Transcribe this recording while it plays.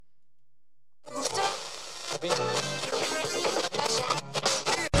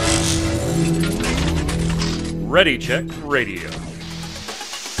Ready Check Radio.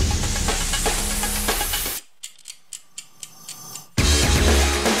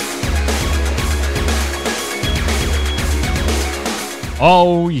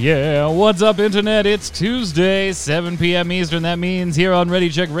 Oh yeah, what's up internet? It's Tuesday, 7 p.m. Eastern. That means here on Ready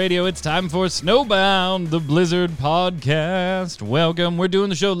Check Radio, it's time for Snowbound, the Blizzard podcast. Welcome. We're doing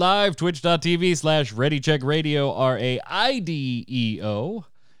the show live, twitch.tv/ReadyCheckRadio, RAIDEO.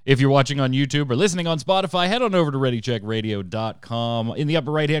 If you're watching on YouTube or listening on Spotify, head on over to ReadyCheckRadio.com. In the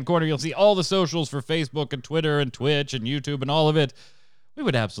upper right-hand corner, you'll see all the socials for Facebook and Twitter and Twitch and YouTube and all of it. We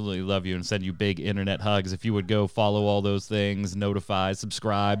would absolutely love you and send you big internet hugs if you would go follow all those things, notify,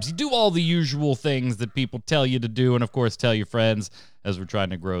 subscribe. You do all the usual things that people tell you to do, and of course tell your friends as we're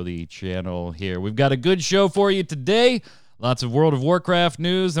trying to grow the channel here. We've got a good show for you today. Lots of World of Warcraft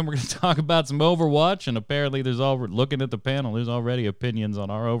news, and we're going to talk about some Overwatch, and apparently looking at the panel, there's already opinions on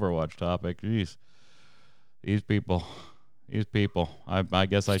our Overwatch topic. Jeez. These people. I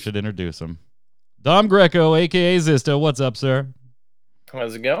guess I should introduce them. Dom Greco, a.k.a. Zisto. What's up, sir?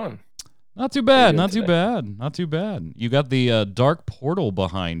 How's it going? Not too bad. You got the Dark Portal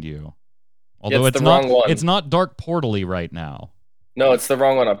behind you. Although it's the wrong one. It's not Dark Portal-y right now. No, it's the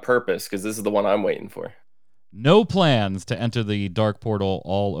wrong one on purpose, because this is the one I'm waiting for. No plans to enter the Dark Portal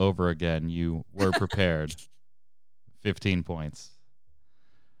all over again. You were prepared. 15 points.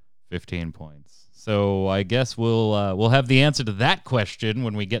 15 points. So I guess we'll have the answer to that question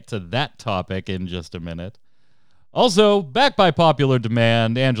when we get to that topic in just a minute. Also, back by popular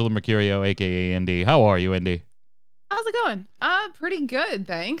demand, Angela Mercurio, a.k.a. Indy. How are you, Indy? How's it going? Pretty good,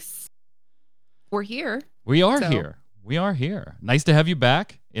 thanks. We're here. We are here. Nice to have you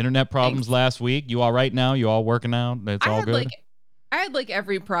back. Internet problems last week. You all right now? You all working out? It's all good? I had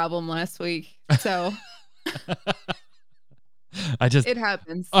every problem last week, so... It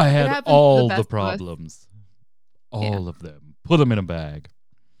happens. I had all the problems. All of them. Put them in a bag.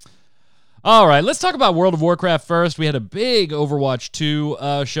 All right, let's talk about World of Warcraft first. We had a big Overwatch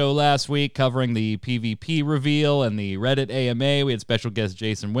 2 show last week covering the PvP reveal and the Reddit AMA. We had special guest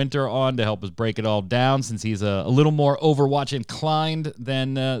Jason Winter on to help us break it all down since he's a little more Overwatch inclined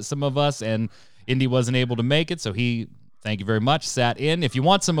than some of us, and Indy wasn't able to make it, so he, thank you very much, sat in. If you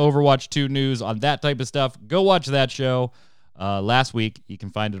want some Overwatch 2 news on that type of stuff, go watch that show last week. You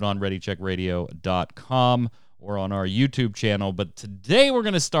can find it on ReadyCheckRadio.com. or on our YouTube channel. But today we're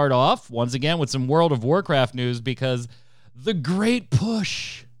going to start off, once again, with some World of Warcraft news because the great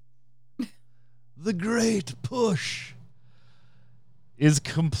push is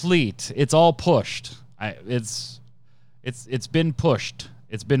complete. It's all pushed. It's been pushed.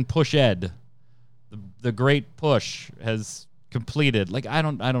 It's been pushed. The great push has completed. I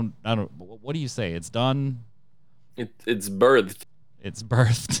don't, what do you say? It's done? It's birthed. It's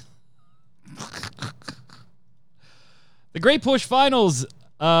birthed. The Great Push Finals,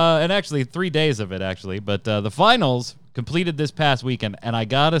 and actually 3 days of it, but the finals completed this past weekend, and I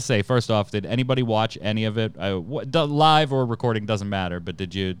gotta say, first off, did anybody watch any of it? Live or recording, doesn't matter, but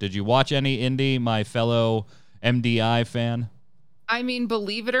did you watch any, Indy, my fellow MDI fan? I mean,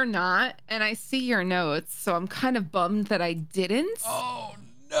 believe it or not, and I see your notes, so I'm kind of bummed that I didn't. Oh,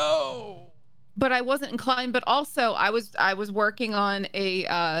 no! But I wasn't inclined, but also I was working on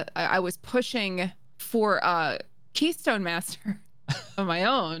I was pushing for Keystone Master of my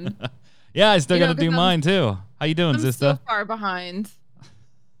own. Yeah, I still got to do mine too. How you doing, Zista? So far behind.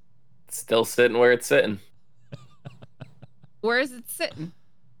 Still sitting where it's sitting. Where is it sitting?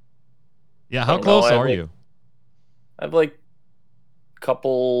 Yeah, how close are you? I have a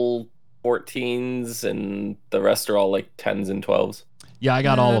couple 14s, and the rest are all 10s and 12s. Yeah, I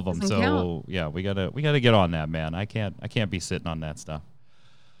got all of them. So count. yeah, we gotta get on that, man. I can't be sitting on that stuff.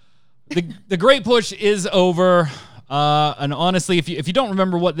 The Great Push is over, and honestly, if you don't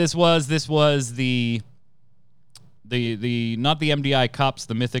remember what this was the not the MDI Cups,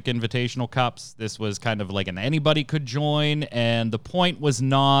 the Mythic Invitational Cups. This was kind of like an anybody could join, and the point was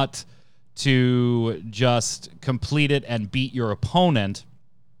not to just complete it and beat your opponent.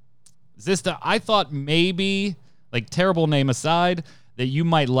 Zista, I thought maybe, terrible name aside, that you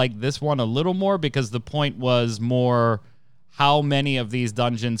might like this one a little more because the point was more how many of these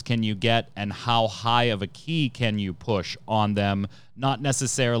dungeons can you get and how high of a key can you push on them, not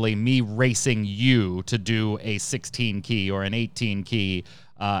necessarily me racing you to do a 16 key or an 18 key,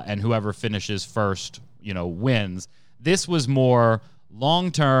 and whoever finishes first, wins. This was more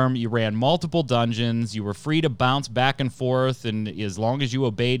long-term. You ran multiple dungeons. You were free to bounce back and forth, and as long as you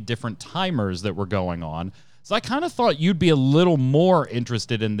obeyed different timers that were going on. So I kind of thought you'd be a little more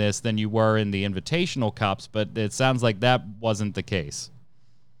interested in this than you were in the Invitational Cups, but it sounds like that wasn't the case.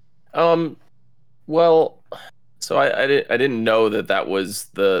 Well, so I didn't know that was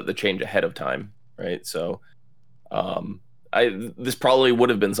the change ahead of time, right? So this probably would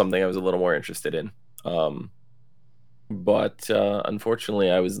have been something I was a little more interested in. But unfortunately,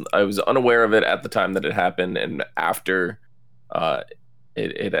 I was unaware of it at the time that it happened, and after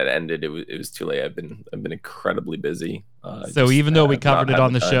it had ended, it was too late. I've been incredibly busy. So even though we covered it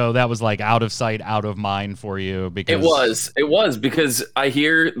on the show, that was like out of sight, out of mind for you, because it was because I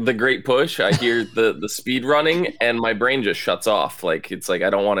hear the great push, I hear the speed running, and my brain just shuts off. Like it's like I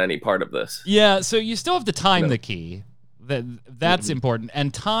don't want any part of this. Yeah. So you still have to time the key. That's important,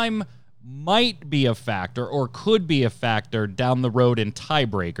 and time might be a factor or could be a factor down the road in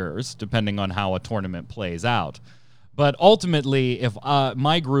tiebreakers, depending on how a tournament plays out. But ultimately, if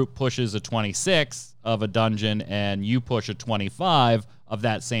my group pushes a 26 of a dungeon and you push a 25 of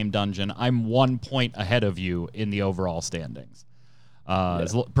that same dungeon, I'm 1 point ahead of you in the overall standings,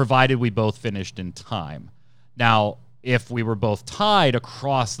 provided we both finished in time. Now, if we were both tied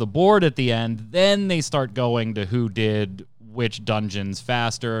across the board at the end, then they start going to who did which dungeons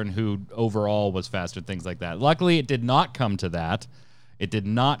faster and who overall was faster, things like that. Luckily, it did not come to that.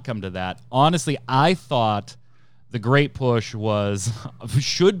 Honestly, I thought the Great Push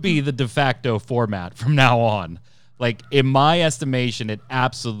should be the de facto format from now on. Like, in my estimation, it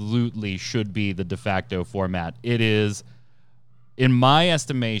absolutely should be the de facto format. It is, in my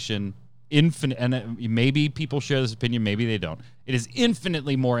estimation, infinite, and maybe people share this opinion, maybe they don't. It is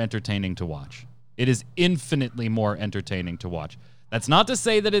infinitely more entertaining to watch. That's not to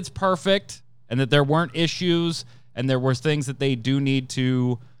say that it's perfect and that there weren't issues and there were things that they do need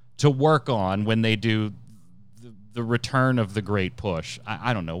to work on when they do the return of the Great Push.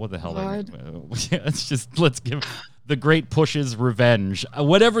 I don't know what the hell. Let's give the Great Push's revenge,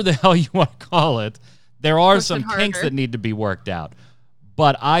 whatever the hell you want to call it. There are some kinks that need to be worked out,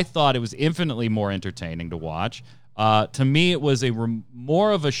 but I thought it was infinitely more entertaining to watch. To me, it was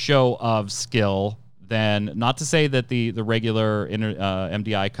more of a show of skill than, not to say that the regular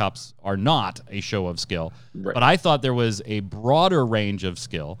MDI Cups are not a show of skill, right. But I thought there was a broader range of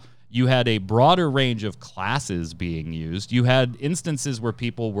skill. You had a broader range of classes being used. You had instances where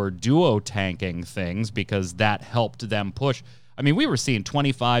people were duo tanking things because that helped them push. I mean, we were seeing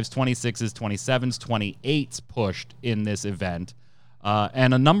 25s, 26s, 27s, 28s pushed in this event,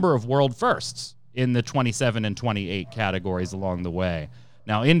 and a number of world firsts in the 27 and 28 categories along the way.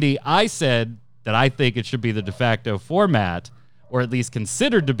 Now, Indy, I said that I think it should be the de facto format, or at least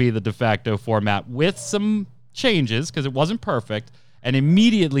considered to be the de facto format with some changes because it wasn't perfect. And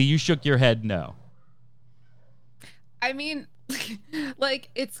immediately you shook your head no. I mean, like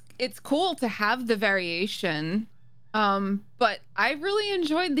it's cool to have the variation, but I really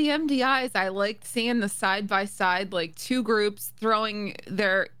enjoyed the MDIs. I liked seeing the side by side, like two groups throwing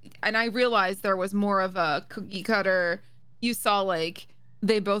their, and I realized there was more of a cookie cutter. You saw like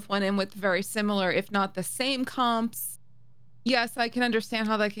they both went in with very similar, if not the same comps. Yes, I can understand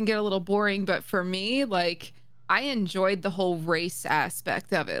how that can get a little boring, but for me, like, I enjoyed the whole race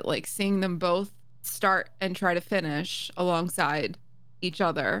aspect of it, like seeing them both start and try to finish alongside each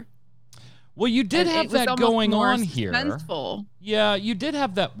other. Well, you did have that going on here. Suspenseful. Yeah, you did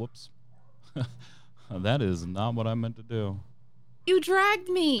have that. Whoops. That is not what I meant to do. You dragged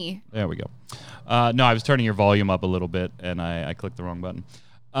me. There we go. No, I was turning your volume up a little bit, and I clicked the wrong button.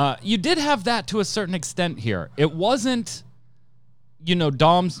 You did have that to a certain extent here. It wasn't,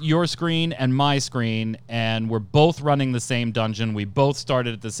 Dom's, your screen and my screen, and we're both running the same dungeon. We both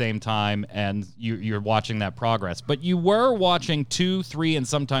started at the same time, and you're watching that progress. But you were watching 2, 3, and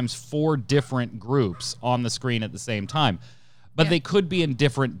sometimes 4 different groups on the screen at the same time. But they could be in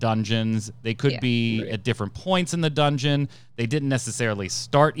different dungeons. They could be at different points in the dungeon. They didn't necessarily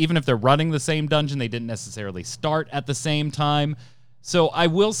start, even if they're running the same dungeon, they didn't necessarily start at the same time. So I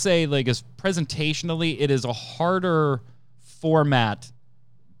will say, like, as presentationally, it is a harder format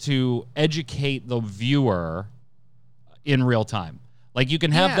to educate the viewer in real time. Like, you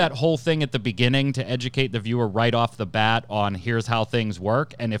can have that whole thing at the beginning to educate the viewer right off the bat on here's how things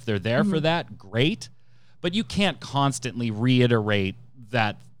work, and if they're there for that, great. But you can't constantly reiterate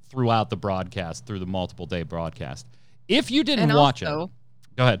that throughout the broadcast, through the multiple day broadcast. If you didn't watch it, go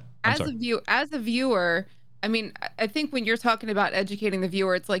ahead. As a viewer, I mean, I think when you're talking about educating the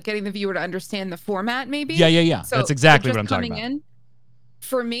viewer, it's like getting the viewer to understand the format, maybe. Yeah. So that's exactly what I'm talking about.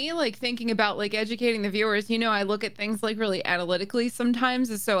 For me, like, thinking about like educating the viewers, I look at things like really analytically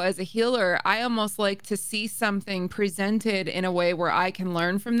sometimes. So as a healer, I almost like to see something presented in a way where I can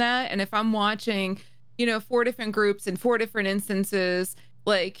learn from that. And if I'm watching, 4 different groups and 4 different instances,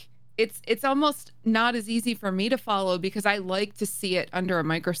 like it's almost not as easy for me to follow because I like to see it under a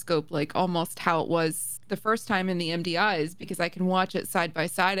microscope, like almost how it was the first time in the MDIs, because I can watch it side by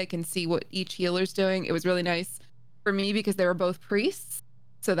side. I can see what each healer's doing. It was really nice for me because they were both priests,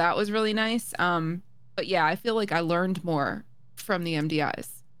 so that was really nice. But yeah, I feel like I learned more from the MDIs.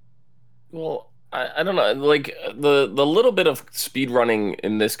 Well, I don't know, like the little bit of speed running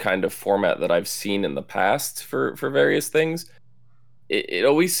in this kind of format that I've seen in the past for various things, it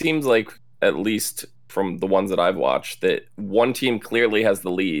always seems like, at least from the ones that I've watched, that one team clearly has the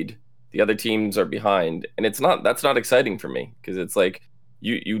lead, the other teams are behind, and that's not exciting for me, because it's like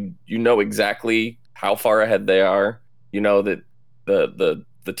you know exactly how far ahead they are. You know that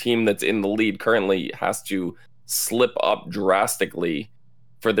the team that's in the lead currently has to slip up drastically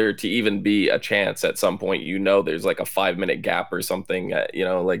for there to even be a chance at some point. There's like a 5-minute gap or something.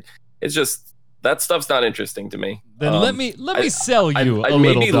 Like, it's just, that stuff's not interesting to me. Then let me sell you I'd a little,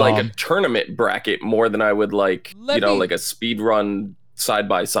 maybe Dom. like a tournament bracket more than I would like like a speed run side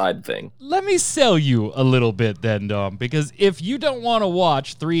by side thing. Let me sell you a little bit then, Dom, because if you don't want to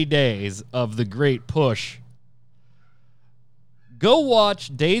watch 3 days of the great push, go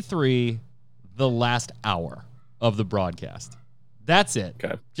watch day 3, the last hour of the broadcast. That's it.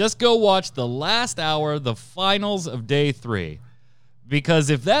 Okay. Just go watch the last hour, the finals of day 3. Because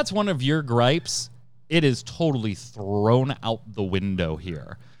if that's one of your gripes, it is totally thrown out the window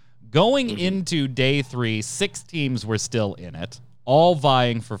here. Going into day 3, 6 teams were still in it, all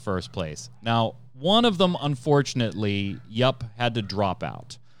vying for first place. Now, one of them, unfortunately, had to drop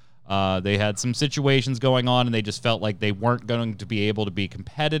out. They had some situations going on, and they just felt like they weren't going to be able to be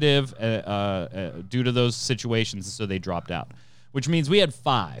competitive due to those situations, so they dropped out, which means we had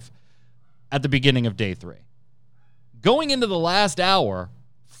 5 at the beginning of day 3. Going into the last hour,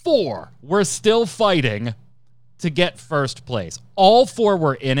 4 were still fighting to get first place. All 4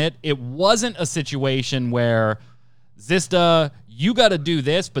 were in it. It wasn't a situation where, Zista, you got to do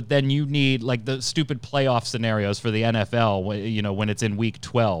this, but then you need, like the stupid playoff scenarios for the NFL, when it's in week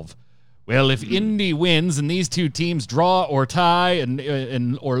 12. Well, if Indy wins and these 2 teams draw or tie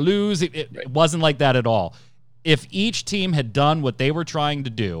or lose, it wasn't like that at all. If each team had done what they were trying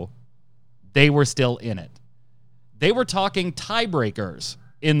to do, they were still in it. They were talking tiebreakers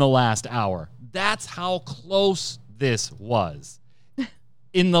in the last hour. That's how close this was.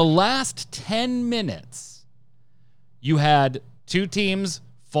 In the last 10 minutes, you had 2 teams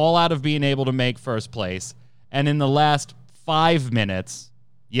fall out of being able to make first place, and in the last 5 minutes,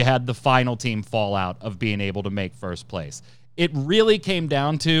 you had the final team fall out of being able to make first place. It really came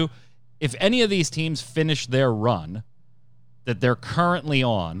down to, if any of these teams finish their run that they're currently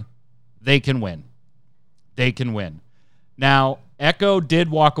on, they can win. They can win. Now, Echo did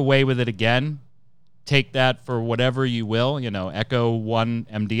walk away with it again. Take that for whatever you will. Echo won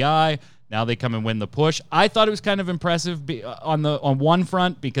MDI. Now they come and win the push. I thought it was kind of impressive on one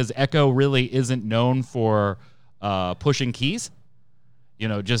front, because Echo really isn't known for pushing keys.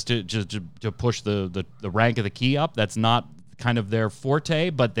 Just to push the rank of the key up. That's not kind of their forte,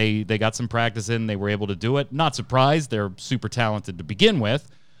 but they got some practice in. They were able to do it. Not surprised. They're super talented to begin with.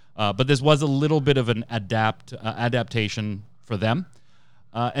 But this was a little bit of an adaptation for them.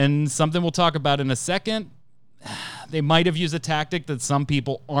 And something we'll talk about in a second. They might have used a tactic that some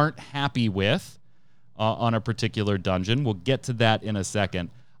people aren't happy with on a particular dungeon. We'll get to that in a second.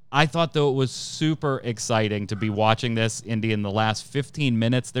 I thought, though, it was super exciting to be watching this, Indy, in the last 15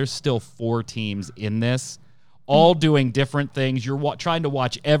 minutes. There's still 4 teams in this, all doing different things. You're trying to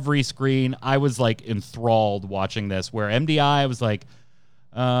watch every screen. I was, like, enthralled watching this, where MDI, I was like,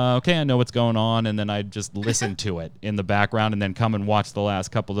 okay, I know what's going on, and then I'd just listen to it in the background and then come and watch the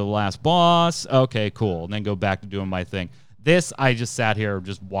last boss. Okay, cool, and then go back to doing my thing. This, I just sat here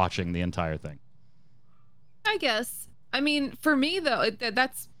just watching the entire thing. I guess. I mean, for me, though,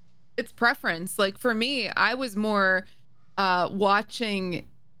 it's preference. Like, for me, I was more watching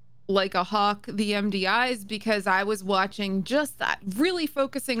like a hawk the MDIs, because I was watching just that, really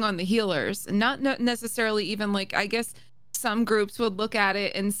focusing on the healers, not necessarily even, like, I guess some groups would look at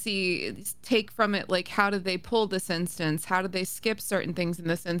it and take from it, like, how did they pull this instance? How did they skip certain things in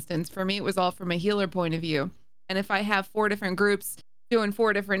this instance? For me, it was all from a healer point of view. And if I have 4 different groups doing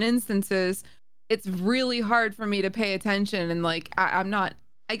 4 different instances, it's really hard for me to pay attention. And, like,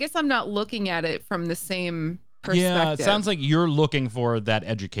 I guess I'm not looking at it from the same perspective. Yeah, it sounds like you're looking for that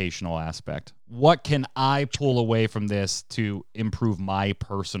educational aspect. What can I pull away from this to improve my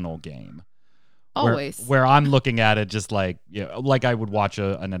personal game? Always. Where I'm looking at it just like, like I would watch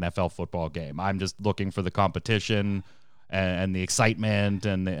an NFL football game. I'm just looking for the competition and the excitement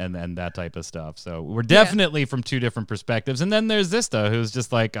and that type of stuff. So we're definitely from two different perspectives. And then there's Zista, who's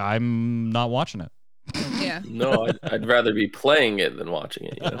just like, I'm not watching it. Yeah. No, I'd rather be playing it than watching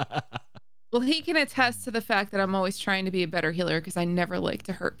it. You know? Well, he can attest to the fact that I'm always trying to be a better healer because I never like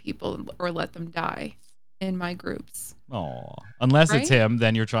to hurt people or let them die in my groups. Oh, unless it's him,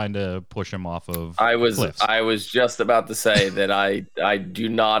 then you're trying to push him off of cliffs. I was just about to say that I do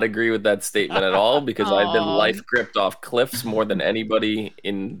not agree with that statement at all because I've been life gripped off cliffs more than anybody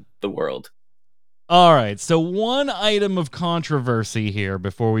in the world. All right, so one item of controversy here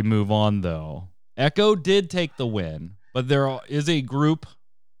before we move on, though. Echo did take the win, but there is a group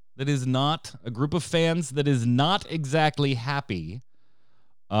of fans that is not exactly happy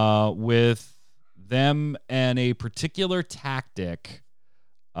with them and a particular tactic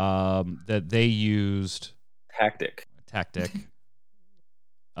that they used. Tactic.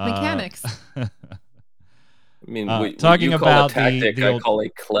 Mechanics. I mean, talking about tactic, I call a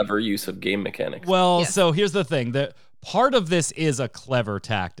clever use of game mechanics. Well, so here's the thing: that part of this is a clever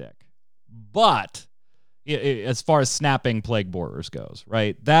tactic, but as far as snapping plague borers goes,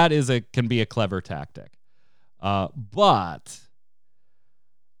 right? That can be a clever tactic, but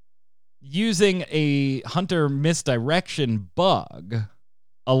using a hunter misdirection bug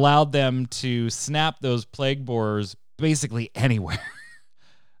allowed them to snap those plague borers basically anywhere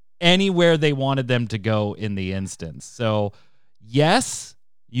they wanted them to go in the instance. So yes,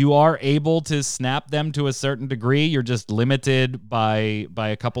 you are able to snap them to a certain degree. You're just limited by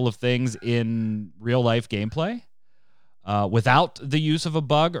a couple of things in real life gameplay without the use of a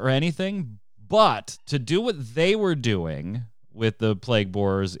bug or anything. But to do what they were doing with the plague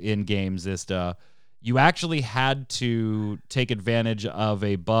borers in game Zista, you actually had to take advantage of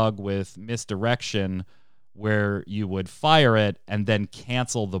a bug with misdirection where you would fire it and then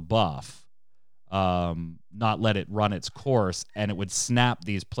cancel the buff, not let it run its course, and it would snap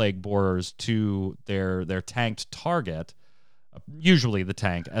these plague borers to their tanked target, usually the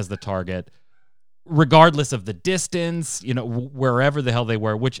tank as the target, regardless of the distance, wherever the hell they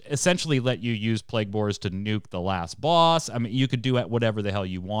were, which essentially let you use plague borers to nuke the last boss. I mean, you could do whatever the hell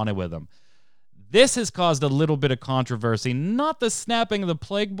you wanted with them. This has caused a little bit of controversy, not the snapping of the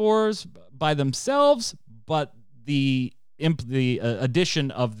plague borers by themselves, but the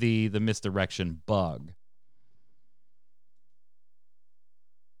addition of the misdirection bug.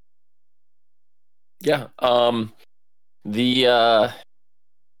 Yeah.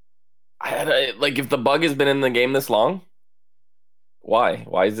 If the bug has been in the game this long, why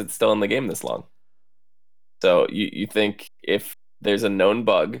is it still in the game this long? So you think if there's a known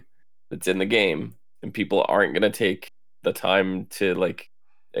bug that's in the game and people aren't going to take the time to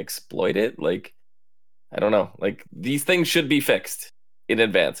exploit it, I don't know, these things should be fixed in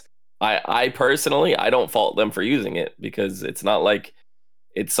advance. I personally, I don't fault them for using it because it's not like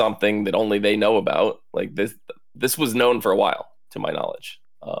it's something that only they know about. This was known for a while, to my knowledge.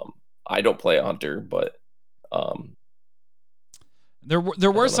 I don't play a hunter, but there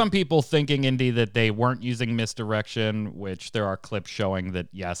were some people thinking, Indy, that they weren't using misdirection, which there are clips showing that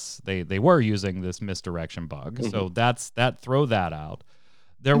yes, they were using this misdirection bug. Mm-hmm. So throw that out.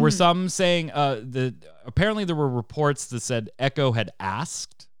 There were some saying that apparently there were reports that said Echo had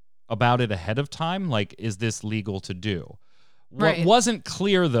asked about it ahead of time, is this legal to do? What wasn't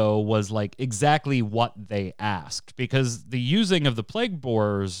clear, though, was exactly what they asked, because the using of the plague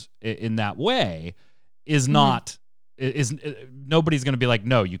borers in that way is not nobody's going to be like,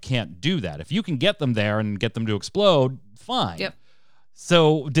 no, you can't do that. If you can get them there and get them to explode, fine. Yep.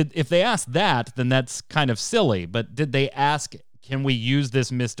 So if they asked that, then that's kind of silly. But did they ask, can we use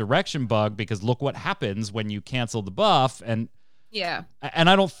this misdirection bug because look what happens when you cancel the buff? And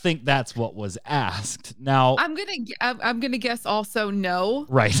I don't think that's what was asked. Now I'm gonna guess also no,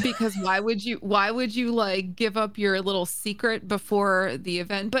 right? Because why would you give up your little secret before the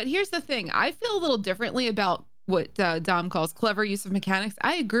event? But here's the thing: I feel a little differently about what Dom calls clever use of mechanics.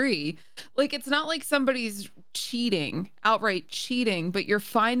 I agree. It's not like somebody's outright cheating, but you're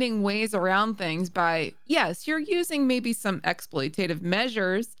finding ways around things by, yes, you're using maybe some exploitative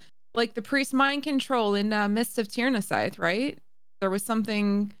measures, like the priest mind control in Mist of Tyrannosaith, right? There was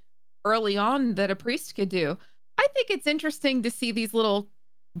something early on that a priest could do. I think it's interesting to see these little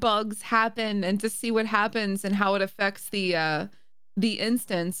bugs happen and to see what happens and how it affects the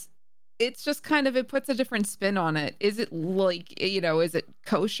instance. It's just it puts a different spin on it. Is it is it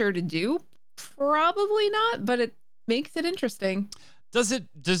kosher to do? Probably not, but it makes it interesting. Does it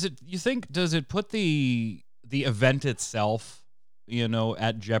put the event itself,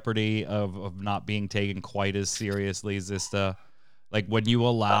 at jeopardy of not being taken quite as seriously as Zista? When you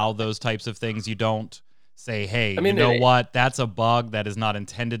allow those types of things, you don't say, hey, I mean, you know what? That's a bug that is not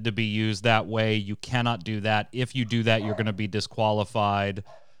intended to be used that way. You cannot do that. If you do that, you're going to be disqualified.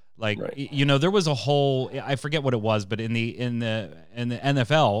 Like, right. you know, there was a whole, I forget what it was, but in the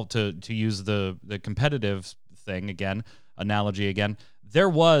NFL, to use the competitive thing again, analogy again, there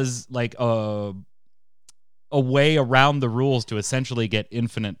was like a way around the rules to essentially get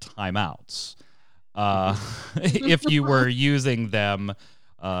infinite timeouts. If you were using them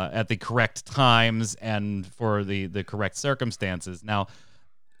at the correct times and for the correct circumstances. Now,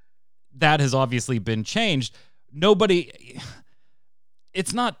 that has obviously been changed.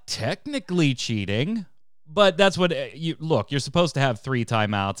 It's not technically cheating, but that's what you're supposed to have 3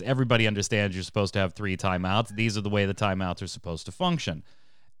 timeouts. Everybody understands you're supposed to have 3 timeouts. These are the way the timeouts are supposed to function.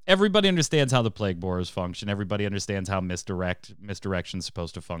 Everybody understands how the plague borers function. Everybody understands how misdirection is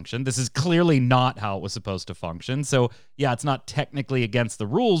supposed to function. This is clearly not how it was supposed to function. So, yeah, it's not technically against the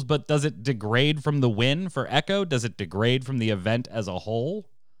rules, but does it degrade from the win for Echo? Does it degrade from the event as a whole?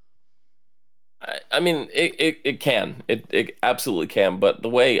 I mean, it can. It absolutely can. But the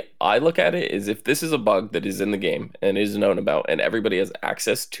way I look at it is if this is a bug that is in the game and is known about and everybody has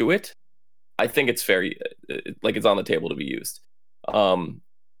access to it, I think it's fair, like it's on the table to be used.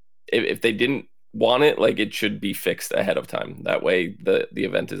 If they didn't want it, like it should be fixed ahead of time. That way the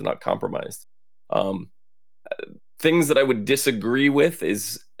event is not compromised. Things that I would disagree with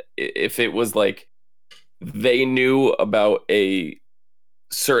is if it was like they knew about a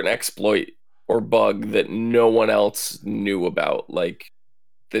certain exploit or bug that no one else knew about, like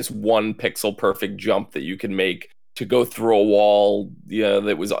this 1 pixel perfect jump that you can make to go through a wall,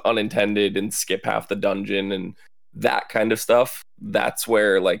 that was unintended and skip half the dungeon and that kind of stuff. That's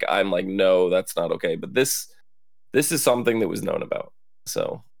where like I'm like, no, that's not okay. But this is something that was known about.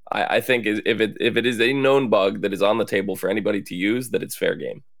 So I think if it is a known bug that is on the table for anybody to use, that it's fair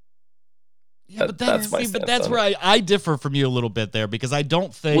game. Yeah, but that's where I differ from you a little bit there, because I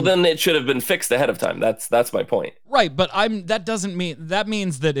don't think. Well, then it should have been fixed ahead of time. That's my point. Right, but that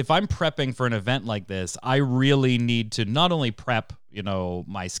means that if I'm prepping for an event like this, I really need to not only prep,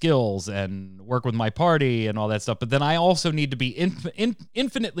 my skills and work with my party and all that stuff, but then I also need to be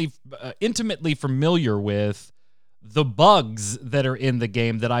intimately familiar with the bugs that are in the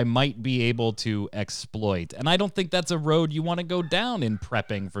game that I might be able to exploit. And I don't think that's a road you want to go down in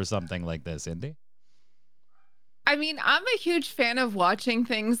prepping for something like this, Indy. I mean, I'm a huge fan of watching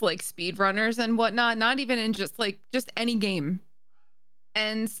things like speedrunners and whatnot, not even in just any game.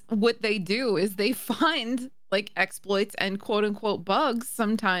 And what they do is they find like exploits and quote unquote bugs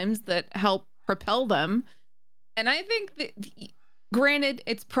sometimes that help propel them. And I think that, granted,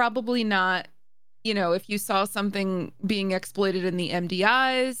 it's probably not, if you saw something being exploited in the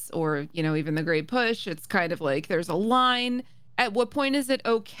MDIs or, even the Great Push, it's kind of like there's a line. At what point is it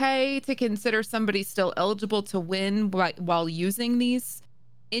okay to consider somebody still eligible to win while using these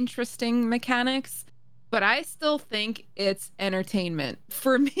interesting mechanics? But I still think it's entertainment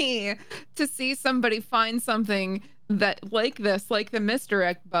for me to see somebody find something that like this, like the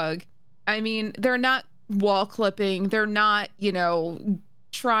misdirect bug. I mean, they're not wall clipping. They're not,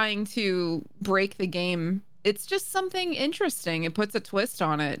 trying to break the game. It's just something interesting. It puts a twist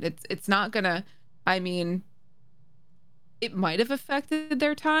on it. It's not gonna, I mean, it might have affected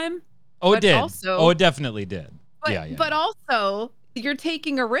their time. Oh, it did. It definitely did. But also, you're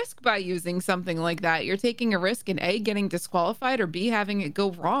taking a risk by using something like that. You're taking a risk in A, getting disqualified, or B, having it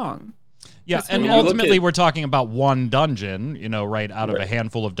go wrong. Yeah, and ultimately we're talking about one dungeon, right out of a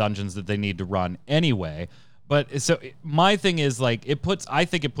handful of dungeons that they need to run anyway. But so my thing is like I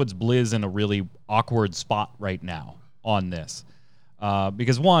think it puts Blizz in a really awkward spot right now on this.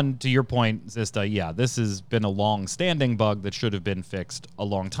 Because one, to your point, Zista, yeah, this has been a long-standing bug that should have been fixed a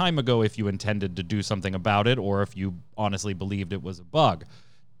long time ago if you intended to do something about it or if you honestly believed it was a bug.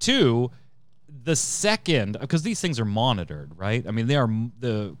 Two, the second, because these things are monitored, right? I mean, they are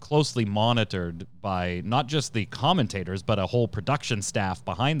closely monitored by not just the commentators, but a whole production staff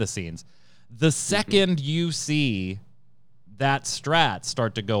behind the scenes. The second you see that strat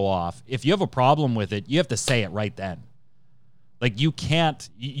start to go off, if you have a problem with it, you have to say it right then. Like you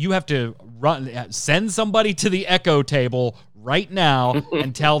have to send somebody to the echo table right now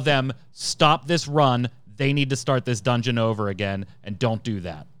and tell them, stop this run. They need to start this dungeon over again and don't do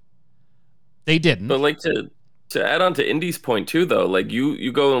that. They didn't. But like to add on to Indy's point too, though, like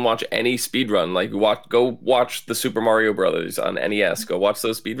you go and watch any speedrun, like go watch the Super Mario Brothers on NES, go watch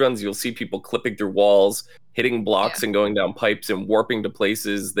those speedruns. You'll see people clipping through walls, hitting blocks and going down pipes and warping to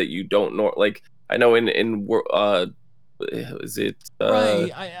places that you don't know. Like I know in is it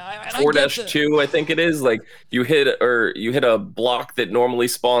right? 4-2, I think it is. Like you hit a block that normally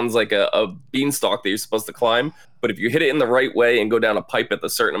spawns like a beanstalk that you're supposed to climb, but if you hit it in the right way and go down a pipe at a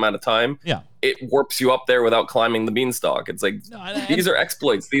certain amount of time, it warps you up there without climbing the beanstalk. It's like these are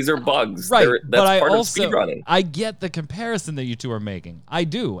exploits, these are bugs. Right, that's part of speedrunning. I get the comparison that you two are making. I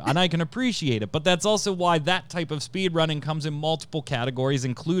do, and I can appreciate it, but that's also why that type of speedrunning comes in multiple categories,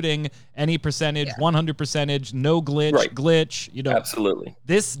 including any percentage, 100%, no glitch, Absolutely.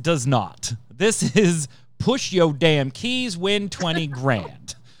 This does not. This is push your damn keys, win 20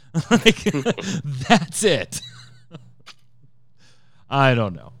 grand. Like, that's it. I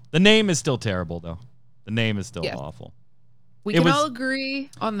don't know. The name is still terrible, though. The name is still awful. We can all agree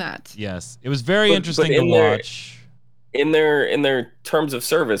on that. Yes. It was very interesting to watch. In their terms of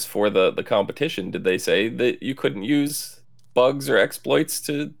service for the competition, did they say that you couldn't use bugs or exploits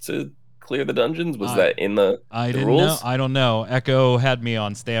to clear the dungeons? Was that in the rules? I don't know. Echo had me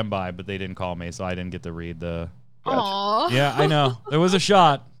on standby, but they didn't call me, so I didn't get to read the... Aww. Yeah, I know. There was a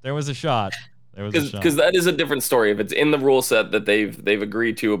shot. Because that is a different story. If it's in the rule set that they've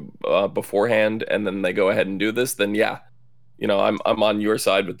agreed to beforehand, and then they go ahead and do this, then I'm on your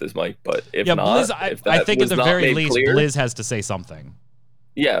side with this, Mike. But if not, Blizz, I think at the very least, Blizz has to say something.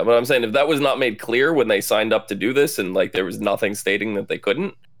 Yeah, but I'm saying if that was not made clear when they signed up to do this, and like there was nothing stating that they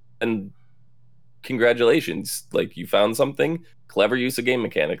couldn't, then congratulations, like you found something. Clever use of game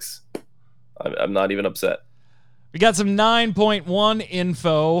mechanics. I'm not even upset. We got some 9.1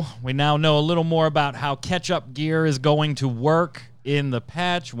 info. We now know a little more about how catch-up gear is going to work in the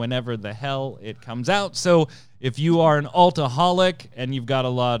patch whenever the hell it comes out. So if you are an altaholic and you've got a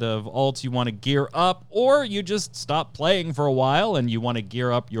lot of alts you want to gear up, or you just stop playing for a while and you want to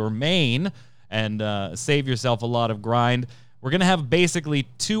gear up your main and save yourself a lot of grind, we're going to have basically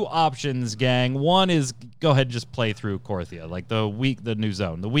two options, gang. One is go ahead and just play through Korthia, like the new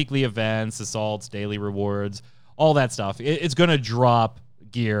zone, the weekly events, assaults, daily rewards, all that stuff. It's going to drop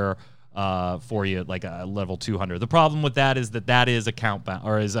gear for you like a level 200. The problem with that is that is account bound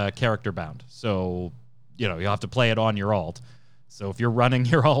or is character bound. So, you have to play it on your alt. So if you're running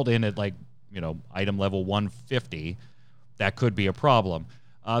your alt in at like, item level 150, that could be a problem.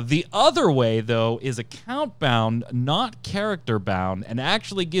 The other way, though, is account bound, not character bound, and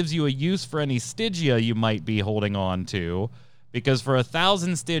actually gives you a use for any Stygia you might be holding on to. Because for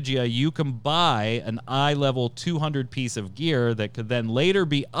 1,000 Stygia, you can buy an eye-level 200 piece of gear that could then later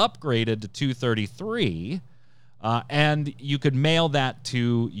be upgraded to 233, and you could mail that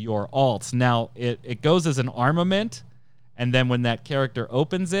to your alts. Now, it goes as an armament, and then when that character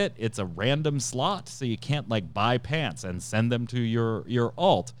opens it, it's a random slot, so you can't, buy pants and send them to your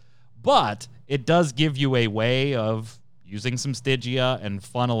alt. But it does give you a way of using some Stygia and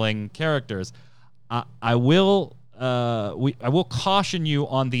funneling characters. I will caution you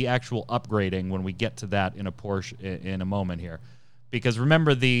on the actual upgrading when we get to that in a moment here, because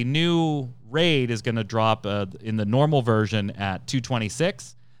remember the new raid is going to drop in the normal version at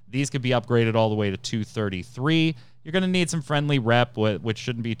 226. These could be upgraded all the way to 233. You're going to need some friendly rep, which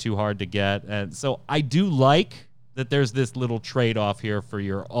shouldn't be too hard to get. And so I do like that there's this little trade-off here for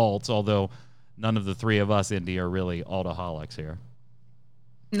your alts, although none of the three of us, Indy, are really altaholics here.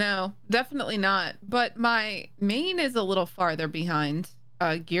 No, definitely not. But my main is a little farther behind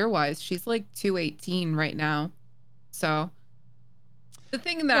gear-wise. She's like 218 right now. So the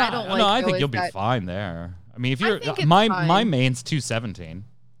thing that I don't like. No, I think you'll be fine there. I mean, if you're my main's 217.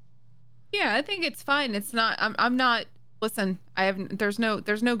 Yeah, I think it's fine. It's not. I'm not. Listen, there's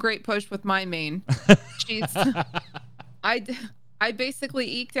no great push with my main. She's. I basically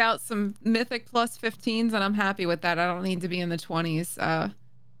eked out some mythic plus 15s, and I'm happy with that. I don't need to be in the 20s.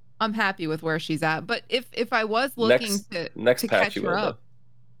 I'm happy with where she's at. But if I was looking to catch her up,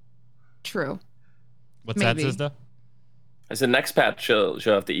 true. What's that, Zizda? I said next patch she'll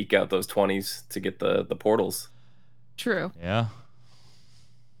have to eke out those 20s to get the portals. True. Yeah.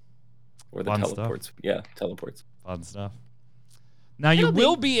 Or the teleports. Stuff. Yeah, teleports. Fun stuff. Now you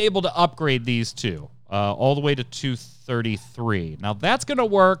will be able to upgrade these two all the way to 233. Now that's going to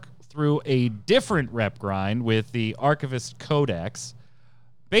work through a different rep grind with the Archivist Codex.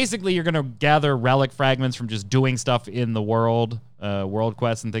 Basically, you're going to gather relic fragments from just doing stuff in the world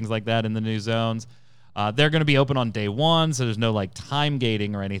quests and things like that in the new zones. They're going to be open on day one, so there's no time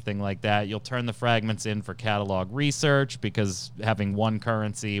gating or anything like that. You'll turn the fragments in for catalog research because having one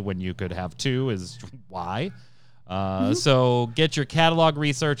currency when you could have two is why. So get your catalog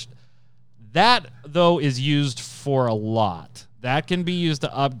research. That, though, is used for a lot. That can be used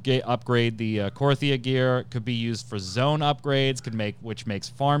to upgrade the Korthia gear. It could be used for zone upgrades, which makes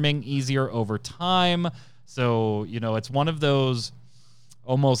farming easier over time. So, it's one of those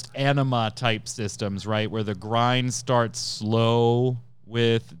almost anima type systems, right? Where the grind starts slow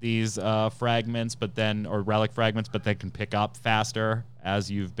with these fragments, or relic fragments, but they can pick up faster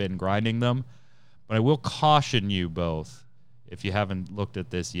as you've been grinding them. But I will caution you both, if you haven't looked at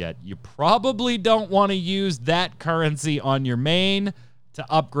this yet, you probably don't want to use that currency on your main to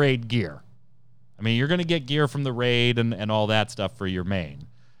upgrade gear. I mean, you're going to get gear from the raid and all that stuff for your main.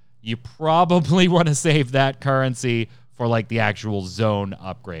 You probably want to save that currency for like the actual zone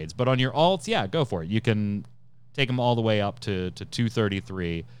upgrades. But on your alts, yeah, go for it. You can take them all the way up to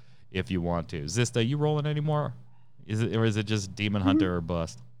 233 if you want to. Zista, you rolling anymore? Is it just Demon Hunter or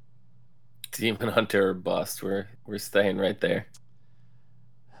bust? Demon Hunter or bust. We're staying right there.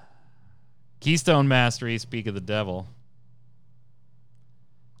 Keystone Mastery, speak of the devil.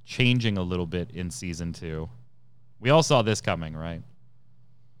 Changing a little bit in Season 2. We all saw this coming, right?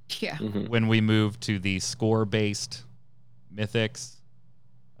 Yeah. Mm-hmm. When we moved to the score-based mythics,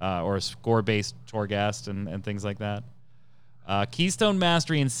 or score-based Torghast and things like that. Keystone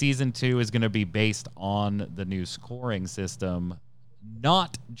Mastery in Season 2 is going to be based on the new scoring system,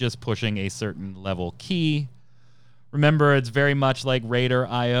 not just pushing a certain level key. Remember, it's very much like Raider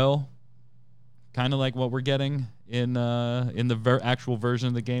IO, kind of like what we're getting in the actual version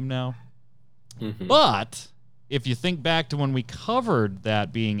of the game now. Mm-hmm. But if you think back to when we covered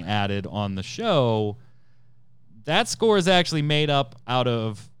that being added on the show, that score is actually made up out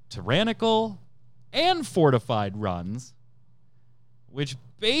of tyrannical and fortified runs, which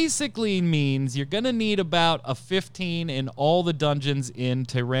basically means you're going to need about a 15 in all the dungeons in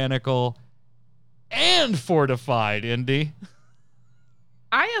tyrannical and fortified, Indy.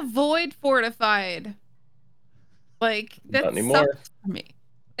 I avoid fortified. Like, that sucks for me.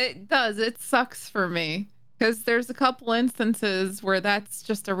 It does. It sucks for me. Because there's a couple instances where that's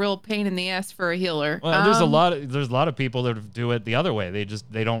just a real pain in the ass for a healer. Well, there's a lot of people that do it the other way.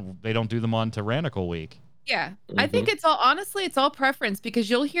 They don't do them on tyrannical week. Yeah. Mm-hmm. I think it's all preference, because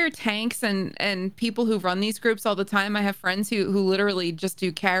you'll hear tanks and people who run these groups all the time. I have friends who literally just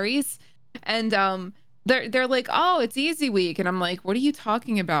do carries, and they're like, "Oh, it's easy week." And I'm like, "What are you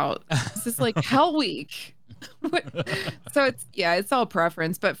talking about? This is like hell week." So it's all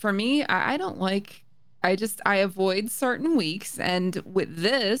preference, but for me, I don't like, I avoid certain weeks, and with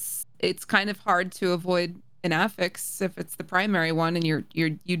this, it's kind of hard to avoid an affix if it's the primary one and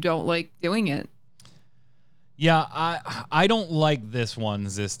you don't like doing it. Yeah, I don't like this one,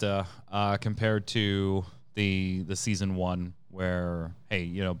 Zista, compared to the Season 1 where, hey,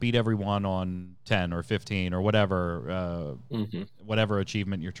 beat everyone on 10 or 15 or whatever whatever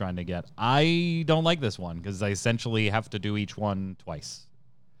achievement you're trying to get. I don't like this one because I essentially have to do each one twice.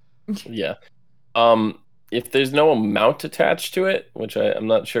 Yeah. If there's no amount attached to it, which I'm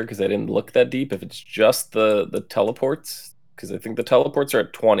not sure because I didn't look that deep, if it's just the teleports, because I think the teleports are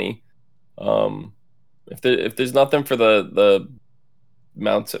at 20. If there's nothing for the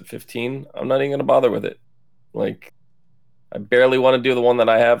mounts at 15, I'm not even gonna bother with it. Like, I barely want to do the one that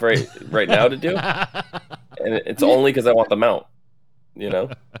I have right now to do, and it's only because I want the mount.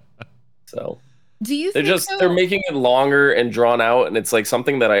 So do you think they're making it longer and drawn out, and it's like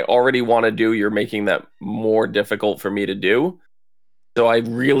something that I already want to do. You're making that more difficult for me to do, so I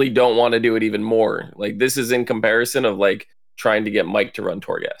really don't want to do it even more. Like, this is in comparison of like trying to get Mike to run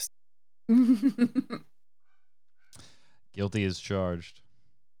Torghast. Guilty as charged.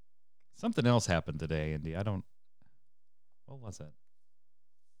 Something else happened today, Indy. What was it?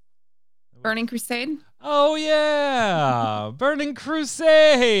 Burning Crusade? Oh, yeah. Burning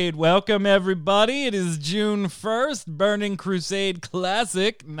Crusade. Welcome, everybody. It is June 1st. Burning Crusade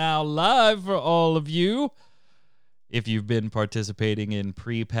Classic now live for all of you. If you've been participating in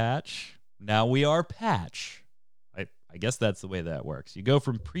pre-patch, now we are patch. I guess that's the way that works. You go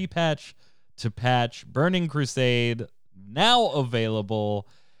from pre-patch to patch. Burning Crusade now available.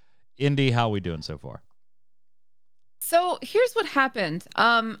 Indy, how are we doing so far? So here's what happened.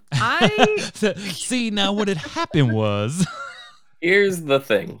 I see, now what had happened was Here's the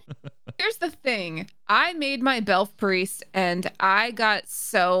thing. I made my Belf Priest, and I got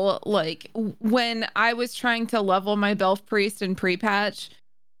so, like, when I was trying to level my Belf Priest in pre-patch,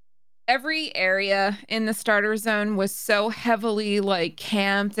 every area in the starter zone was so heavily, like,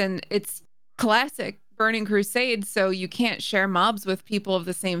 camped, and it's classic Burning Crusade, so you can't share mobs with people of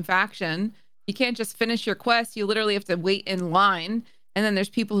the same faction. You can't just finish your quest. You literally have to wait in line, and then there's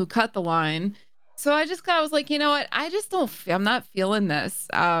people who cut the line. So I was like, you know what? I'm not feeling this.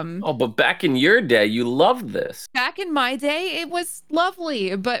 But back in your day, you loved this. Back in my day, it was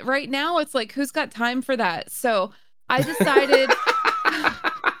lovely. But right now, it's like, who's got time for that? So I decided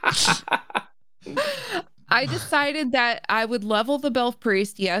I decided that I would level the Belf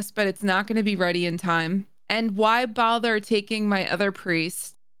Priest, yes, but it's not going to be ready in time. And why bother taking my other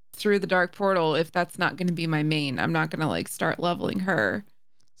priest through the Dark Portal if that's not going to be my main? I'm not going to like start leveling her.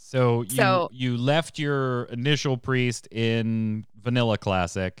 So you left your initial priest in Vanilla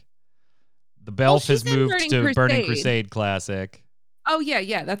Classic. The Belf has moved to Burning Crusade Classic. Oh,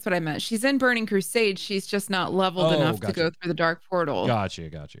 yeah, that's what I meant. She's in Burning Crusade. She's just not leveled enough to go through the Dark Portal. Gotcha.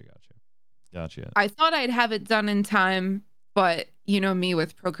 I thought I'd have it done in time, but you know me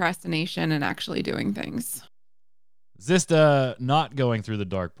with procrastination and actually doing things. Zista not going through the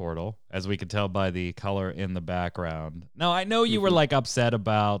Dark Portal, as we could tell by the color in the background. Now, I know you were like upset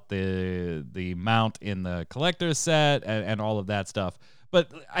about the mount in the collector's set and all of that stuff,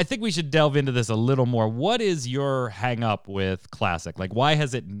 but I think we should delve into this a little more. What is your hang up with Classic? Like, why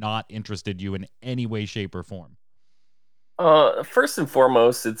has it not interested you in any way, shape, or form? First and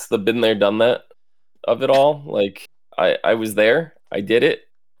foremost, it's the been there, done that of it all. Like, I was there, I did it.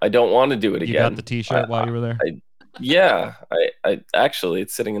 I don't want to do it again. You got the T-shirt while you were there? Yeah, I actually,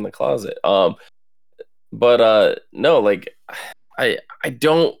 it's sitting in the closet. But no, like, I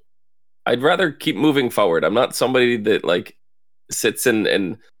don't. I'd rather keep moving forward. I'm not somebody that like sits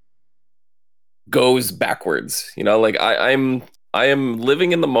and goes backwards. You know, like I am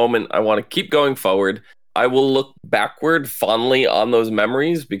living in the moment. I want to keep going forward. I will look backward fondly on those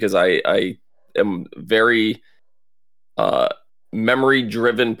memories because I am very memory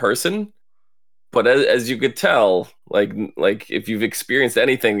driven person. But as you could tell, like if you've experienced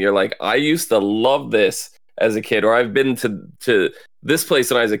anything, you're like, I used to love this as a kid, or I've been to this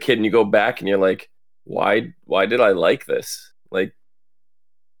place when I was a kid, and you go back and you're like, why did I like this? Like,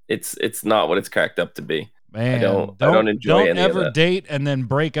 it's not what it's cracked up to be. Man, I don't enjoy any ever of that. date and then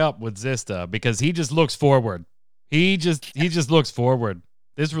break up with Zista because he just looks forward. He just looks forward.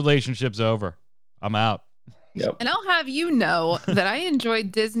 This relationship's over. I'm out. Yep. And I'll have you know that I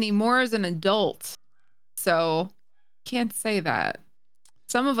enjoyed Disney more as an adult. So can't say that.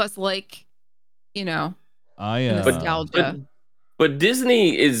 Some of us like, nostalgia. But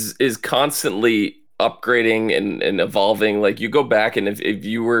Disney is constantly upgrading and evolving. Like, you go back, and if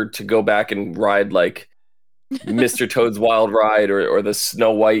you were to go back and ride like Mr. Toad's Wild Ride or the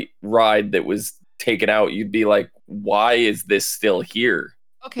Snow White ride that was taken out, you'd be like, why is this still here?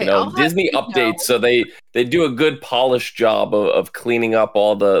 Okay, Disney updates, so they do a good polished job of cleaning up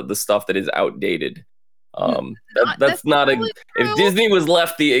all the stuff that is outdated. That's not if Disney was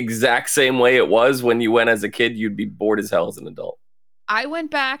left the exact same way it was when you went as a kid, you'd be bored as hell as an adult. I went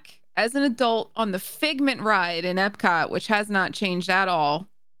back as an adult on the Figment ride in Epcot, which has not changed at all,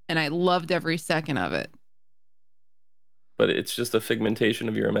 and I loved every second of it. But it's just a figmentation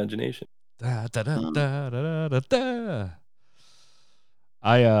of your imagination. Da, da, da, da, da, da, da.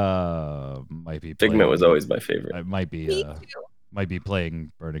 I might be playing, Figment was always my favorite. I might be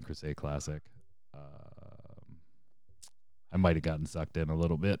playing Burning Crusade Classic. I might have gotten sucked in a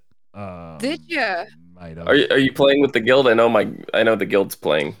little bit. Did you? Might have. Are you playing with the guild? I know the guild's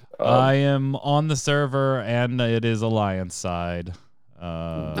playing. I am on the server, and it is Alliance side.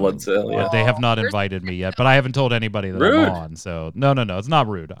 Blood Sale, yeah. They have not invited me yet, but I haven't told anybody that I'm on. So no, it's not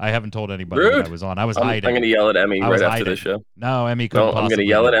rude. I haven't told anybody that I was on. I was hiding. I'm going to yell at Emmy right after the show. No, Emmy couldn't possibly. I'm going to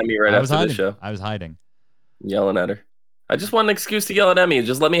yell at Emmy right after the show. I was hiding. Yelling at her. I just want an excuse to yell at Emmy.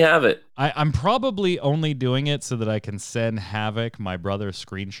 Just let me have it. I'm probably only doing it so that I can send Havoc my brother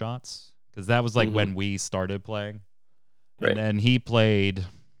screenshots, because that was like when we started playing. Right. And then he played...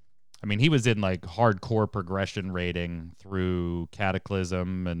 I mean, he was in like hardcore progression rating through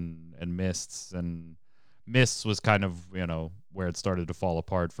Cataclysm and Mists, and Mists was kind of, where it started to fall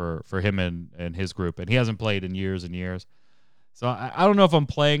apart for him and his group, and he hasn't played in years and years. So I don't know if I'm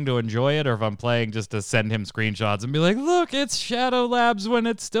playing to enjoy it or if I'm playing just to send him screenshots and be like, look, it's Shadow Labs when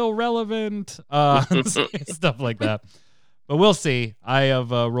it's still relevant, stuff like that. But we'll see. I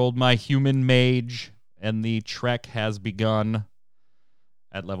have rolled my human mage, and the trek has begun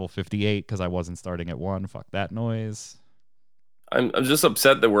at level 58 because I wasn't starting at 1. Fuck that noise. I'm just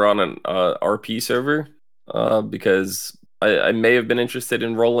upset that we're on an RP server because I may have been interested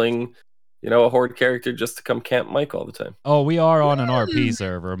in rolling, a horde character just to come camp Mike all the time. Oh, we are on an RP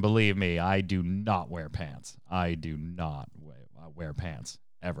server, and believe me, I do not wear pants. I do not wear pants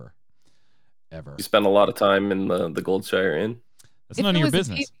ever. You spend a lot of time in the Goldshire Inn. That's none of your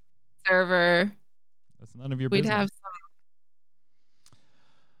business. Server. That's none of your business. We'd have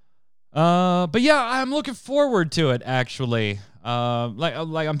but yeah, I'm looking forward to it actually. Like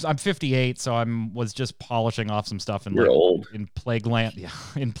I'm 58, so was just polishing off some stuff in old. in Plague Land,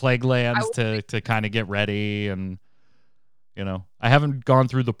 in Plague Lands to kind of get ready, and You know, I haven't gone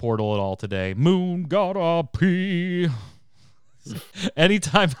through the portal at all today. Moon God RP.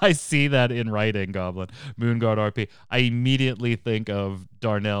 Anytime I see that in writing, Goblin, Moon God RP, I immediately think of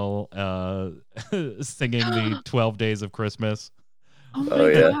Darnell singing the 12 Days of Christmas. Oh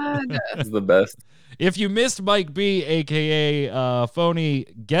my God. It's the best. If you missed Mike B, a.k.a. Phony,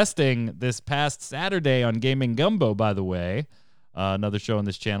 guesting this past Saturday on Gaming Gumbo, by the way, another show on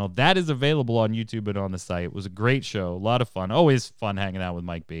this channel, that is available on YouTube and on the site. It was a great show. A lot of fun. Always fun hanging out with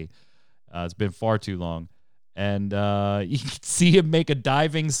Mike B. It's been far too long. And you can see him make a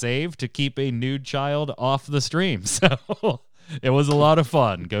diving save to keep a nude child off the stream. So it was a lot of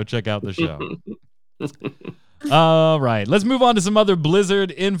fun. Go check out the show. All right, let's move on to some other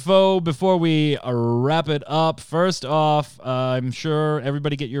Blizzard info before we wrap it up. First off, I'm sure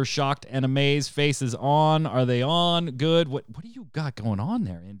everybody get your shocked and amazed faces on. Are they on? Good. What do you got going on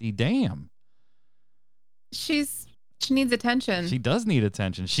there, Indy? Damn. She needs attention. She does need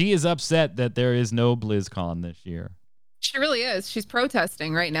attention. She is upset that there is no BlizzCon this year. She really is. She's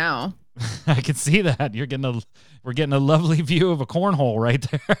protesting right now. I can see that. We're getting a lovely view of a cornhole right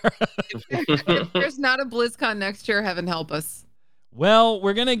there. If there's not a BlizzCon next year, heaven help us. Well,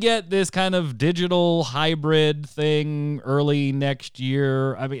 we're going to get this kind of digital hybrid thing early next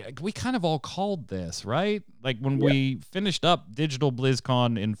year. I mean, we kind of all called this, right? Like when we finished up digital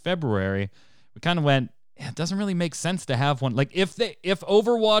BlizzCon in February, we kind of went, it doesn't really make sense to have one. Like if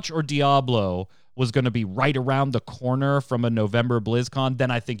Overwatch or Diablo was going to be right around the corner from a November BlizzCon, then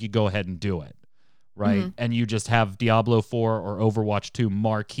I think you go ahead and do it, right? Mm-hmm. And you just have Diablo 4 or Overwatch 2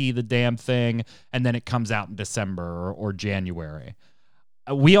 marquee the damn thing, and then it comes out in December or January.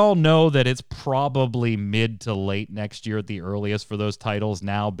 We all know that it's probably mid to late next year at the earliest for those titles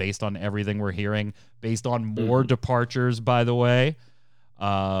now, based on everything we're hearing, based on more departures, by the way.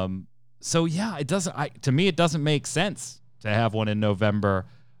 So yeah, it doesn't. To me, it doesn't make sense to have one in November.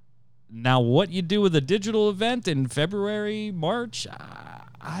 Now, what you do with a digital event in February, March,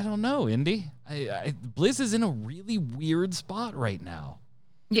 I don't know, Indy. Blizz is in a really weird spot right now.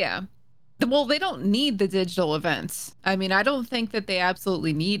 Yeah. Well, they don't need the digital events. I mean, I don't think that they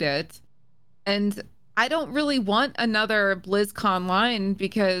absolutely need it. And I don't really want another BlizzCon line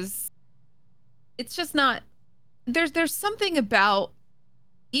because it's just not... There's something about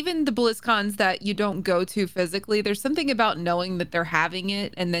even the BlizzCons that you don't go to physically. There's something about knowing that they're having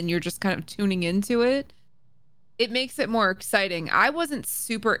it and then you're just kind of tuning into it. It makes it more exciting. I wasn't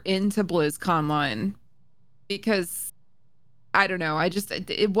super into BlizzCon line because I don't know.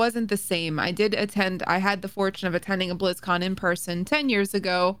 It wasn't the same. I had the fortune of attending a BlizzCon in person 10 years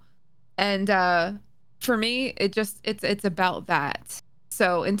ago. And for me, it's about that.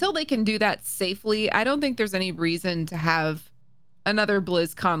 So until they can do that safely, I don't think there's any reason to have another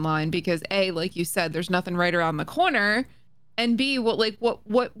BlizzCon line because A, like you said, there's nothing right around the corner. And B,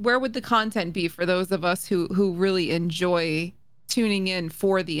 where would the content be for those of us who really enjoy tuning in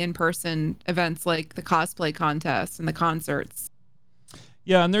for the in-person events like the cosplay contests and the concerts?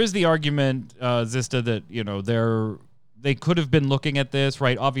 Yeah, and there's the argument, Zista, that they could have been looking at this,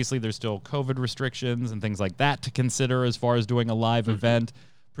 right? Obviously, there's still COVID restrictions and things like that to consider as far as doing a live event,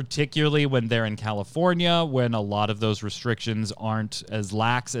 particularly when they're in California, when a lot of those restrictions aren't as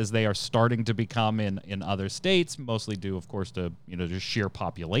lax as they are starting to become in other states, mostly due, of course, to just sheer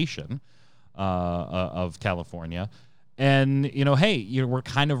population of California. And, we're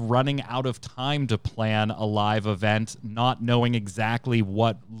kind of running out of time to plan a live event, not knowing exactly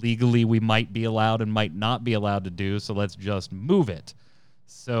what legally we might be allowed and might not be allowed to do, so let's just move it.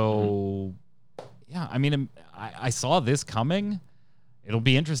 So, yeah, I mean, I saw this coming. It'll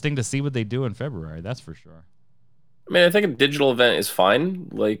be interesting to see what they do in February, that's for sure. I mean, I think a digital event is fine.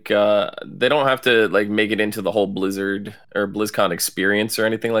 Like, they don't have to make it into the whole Blizzard or BlizzCon experience or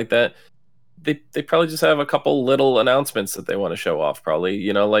anything like that. They probably just have a couple little announcements that they want to show off,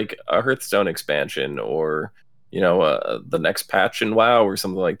 probably, like a Hearthstone expansion or, the next patch in WoW or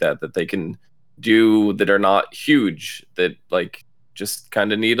something like that they can do that are not huge, that just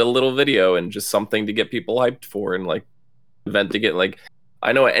kind of need a little video and just something to get people hyped for and event to get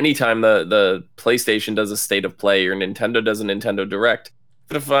I know at any time the PlayStation does a state of play or Nintendo does a Nintendo Direct,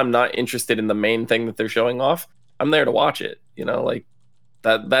 but if I'm not interested in the main thing that they're showing off, I'm there to watch it,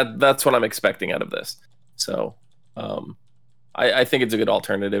 that's what I'm expecting out of this. So I think it's a good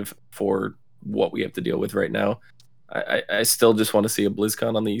alternative for what we have to deal with right now. I still just want to see a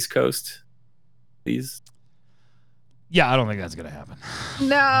BlizzCon on the East Coast, please. Yeah, I don't think that's going to happen.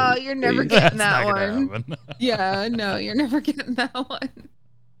 No, you're never getting that one. Yeah, no, you're never getting that one.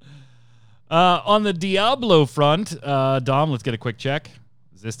 On the Diablo front, Dom, let's get a quick check.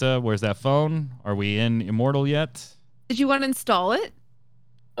 Zista, where's that phone? Are we in Immortal yet? Did you uninstall it?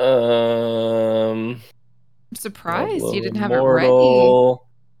 I'm surprised Diablo you didn't have Immortal.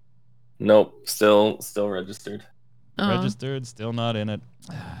 It ready. Nope, still registered. Registered, still not in it.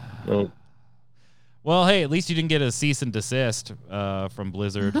 Nope. Well, hey, at least you didn't get a cease and desist from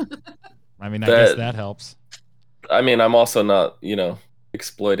Blizzard. I mean, I guess that helps. I mean, I'm also not,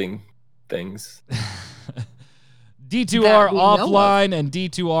 exploiting things. D2R offline and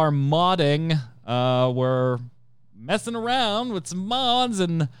D2R modding were messing around with some mods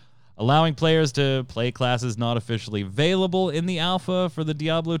and allowing players to play classes not officially available in the alpha for the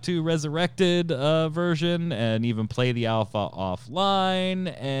Diablo 2 Resurrected version, and even play the alpha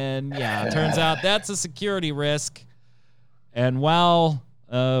offline. And yeah, it turns out that's a security risk. And while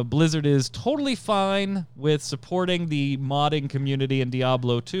Blizzard is totally fine with supporting the modding community in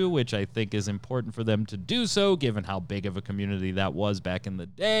Diablo 2, which I think is important for them to do so, given how big of a community that was back in the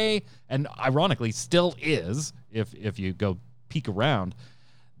day, and ironically still is, if you go peek around.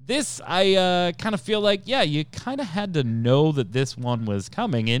 This, I kind of feel like, yeah, you kind of had to know that this one was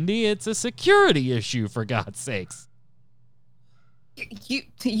coming, Indy. It's a security issue, for God's sakes.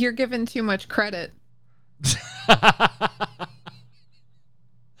 You're giving too much credit.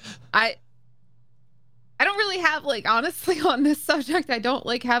 I don't really have, honestly, on this subject, I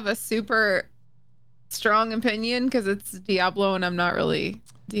don't, have a super strong opinion because it's Diablo and I'm not really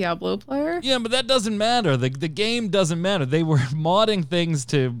Diablo player. Yeah, but that doesn't matter. The game doesn't matter. They were modding things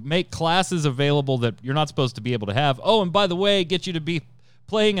to make classes available that you're not supposed to be able to have. Oh, and by the way, get you to be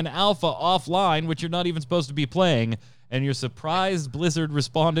playing an alpha offline, which you're not even supposed to be playing. And you're surprised Blizzard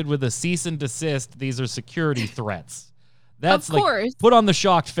responded with a cease and desist. These are security threats. That's of course. Put on the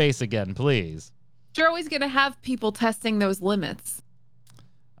shocked face again, please. You're always going to have people testing those limits.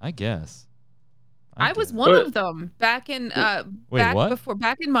 I guess. I was one of them back in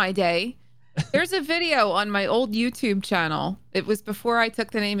back in my day. There's a video on my old YouTube channel. It was before I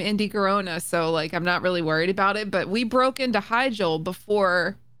took the name Indy Garona, so I'm not really worried about it. But we broke into Hyjal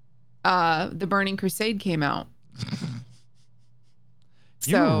before the Burning Crusade came out.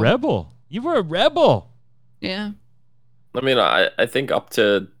 You were a rebel. You were a rebel. Yeah. I mean, I think up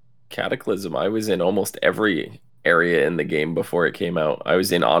to Cataclysm, I was in almost every area in the game before it came out. I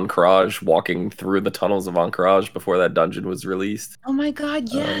was in Ancrage, walking through the tunnels of Ancrage before that dungeon was released. Oh my god,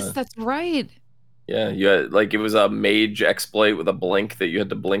 yes, that's right. Yeah, you had, it was a mage exploit with a blink that you had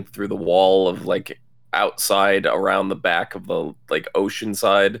to blink through the wall of outside around the back of the ocean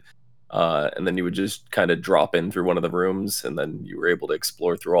side, and then you would just kind of drop in through one of the rooms, and then you were able to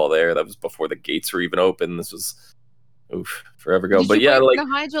explore through all there. That was before the gates were even open. This was forever ago. But yeah, the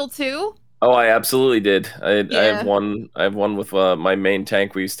Hyjal too. Oh, I absolutely did. I have one. I have one with my main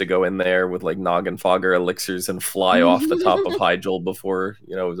tank. We used to go in there with Noggin Fogger elixirs and fly off the top of Hyjal before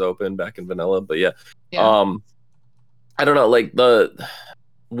it was open back in vanilla. But yeah. I don't know.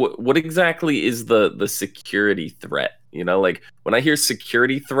 What exactly is the security threat? When I hear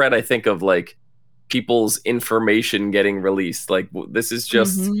security threat, I think of people's information getting released. This is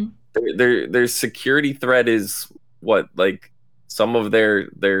just their security threat is what some of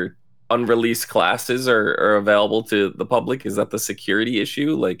their unreleased classes are available to the public. Is that the security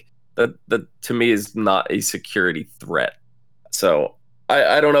issue? That to me is not a security threat. So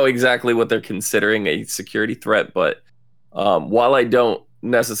I don't know exactly what they're considering a security threat, but while I don't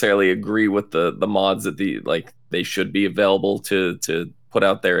necessarily agree with the mods that they should be available to put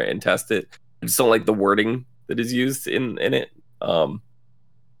out there and test it, I just don't like the wording that is used in it.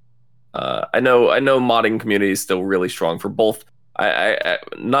 I know modding community is still really strong for both. I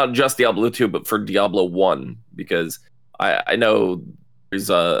not just Diablo 2, but for Diablo 1, because I know there's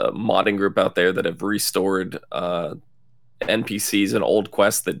a modding group out there that have restored NPCs and old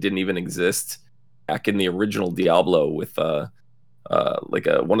quests that didn't even exist back in the original Diablo with one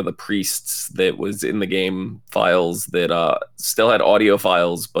of the priests that was in the game files that still had audio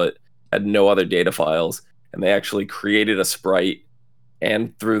files but had no other data files, and they actually created a sprite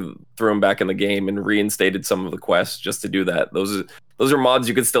and threw them back in the game and reinstated some of the quests just to do that. Those are mods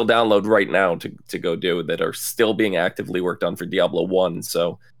you can still download right now to go do that are still being actively worked on for Diablo 1.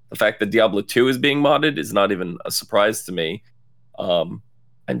 So the fact that Diablo 2 is being modded is not even a surprise to me. I'm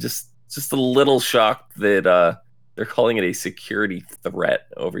just a little shocked that they're calling it a security threat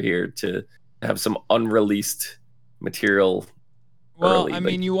over here to have some unreleased material. Well, early. I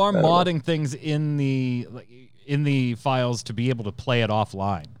mean, you are modding things in the files to be able to play it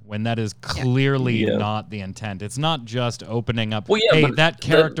offline when that is clearly not the intent. It's not just opening up, that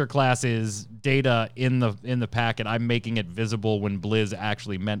character class is data in the packet. I'm making it visible when Blizz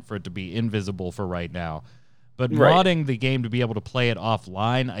actually meant for it to be invisible for right now. But modding the game to be able to play it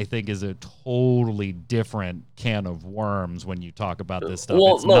offline, I think, is a totally different can of worms when you talk about this stuff.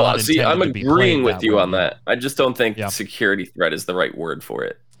 Well, it's no, not see, I'm intended to be agreeing played with you way, on that. I just don't think security threat is the right word for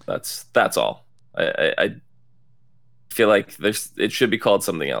it. That's all. I feel like it should be called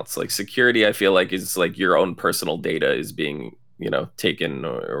something else. Like security, I feel like is like your own personal data is being, taken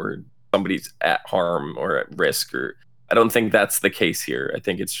or somebody's at harm or at risk. Or I don't think that's the case here. I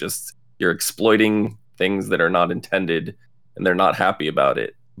think it's just you're exploiting things that are not intended and they're not happy about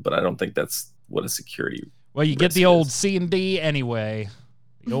it. But I don't think that's what a security. Well, you get the old C&D anyway.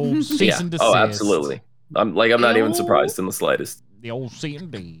 The old cease and desist. Oh, absolutely. I'm not even surprised in the slightest. The old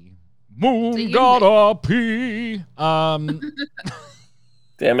C&D. Moon gotta pee.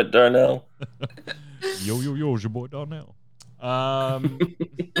 Damn it, Darnell. Yo, it's your boy Darnell.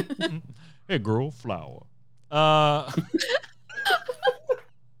 Hey, girl, flower.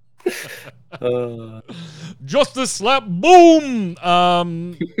 Justice slap, boom.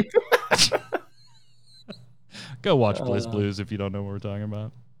 Go watch Blizz Blues if you don't know what we're talking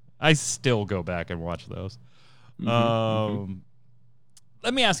about. I still go back and watch those.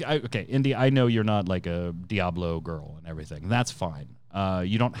 Let me ask you, okay, Indy, I know you're not like a Diablo girl and everything. That's fine.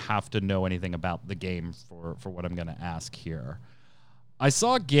 You don't have to know anything about the game for what I'm going to ask here. I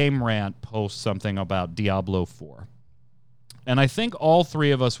saw Game Rant post something about Diablo 4. And I think all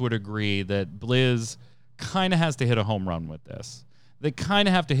three of us would agree that Blizz kind of has to hit a home run with this. They kind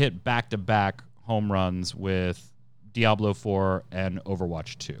of have to hit back-to-back home runs with Diablo 4 and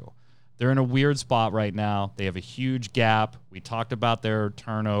Overwatch 2. They're in a weird spot right now. They have a huge gap. We talked about their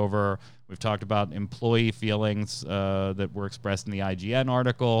turnover. We've talked about employee feelings that were expressed in the IGN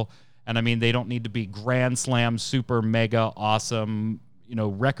article. And I mean, they don't need to be grand slam, super mega awesome,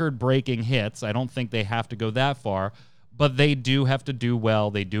 record-breaking hits. I don't think they have to go that far. But they do have to do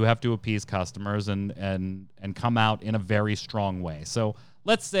well. They do have to appease customers and come out in a very strong way. So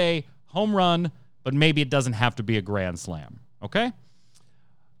let's say home run, but maybe it doesn't have to be a grand slam. Okay?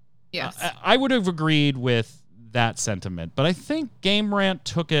 Yes. I would have agreed with that sentiment, but I think Game Rant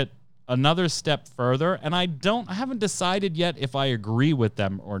took it another step further, and I haven't decided yet if I agree with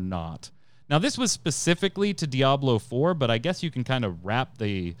them or not. Now, this was specifically to Diablo 4, but I guess you can kind of wrap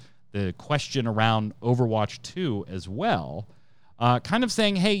the question around Overwatch 2 as well, kind of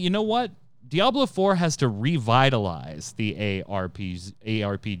saying, hey, you know what? Diablo 4 has to revitalize the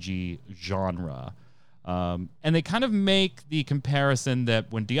ARPG genre. And they kind of make the comparison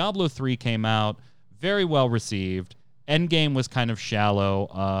that when Diablo 3 came out, very well received. Endgame was kind of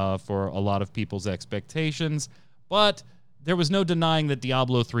shallow for a lot of people's expectations, but there was no denying that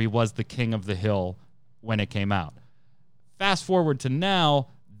Diablo 3 was the king of the hill when it came out. Fast forward to now,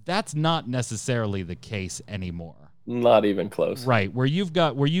 that's not necessarily the case anymore. Not even close. Right, where you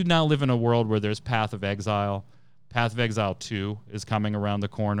now live in a world where there's Path of Exile. Path of Exile 2 is coming around the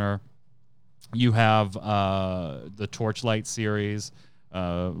corner. You have the Torchlight series.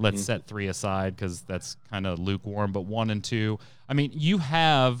 Let's set 3 aside because that's kind of lukewarm, but 1 and 2. I mean, you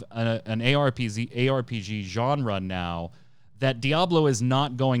have an ARPG genre now that Diablo is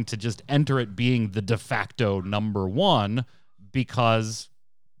not going to just enter it being the de facto number 1 because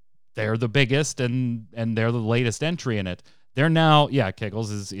they're the biggest and they're the latest entry in it. They're now,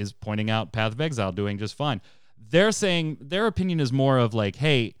 Kiggles is pointing out Path of Exile doing just fine. They're saying their opinion is more of like,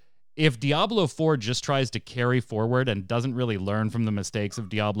 hey, if Diablo 4 just tries to carry forward and doesn't really learn from the mistakes of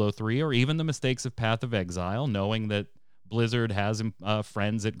Diablo 3 or even the mistakes of Path of Exile, knowing that Blizzard has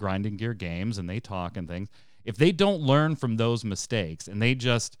friends at Grinding Gear Games and they talk and things, if they don't learn from those mistakes and they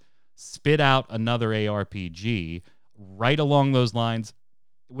just spit out another ARPG right along those lines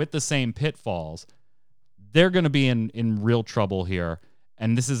with the same pitfalls, they're going to be in real trouble here.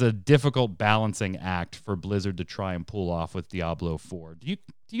 And this is a difficult balancing act for Blizzard to try and pull off with Diablo 4. Do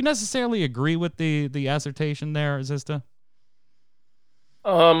you necessarily agree with the assertion there, Zista?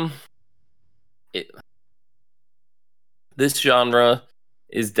 This genre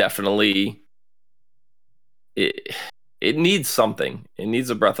is definitely it needs something. It needs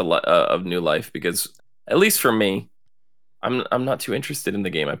a breath of new life because at least for me, I'm not too interested in the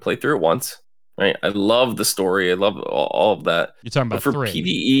game. I played through it once. Right, I love the story. I love all of that. You're talking about for 3.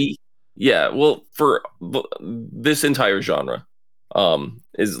 PvE, yeah. Well, for this entire genre,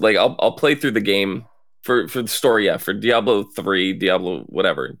 is like I'll play through the game for the story. Yeah, for Diablo 3, Diablo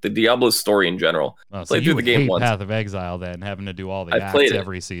whatever, the Diablo story in general. Oh, so you through the game once. Path of Exile, then having to do all the acts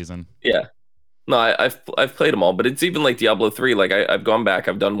every season. Yeah, no, I've played them all, but it's even like Diablo 3. Like I've gone back.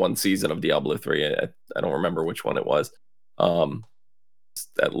 I've done one season of Diablo 3. I don't remember which one it was.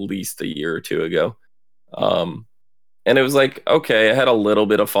 At least a year or two ago. And it was like, okay, I had a little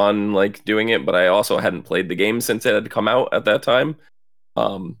bit of fun like doing it, but I also hadn't played the game since it had come out at that time.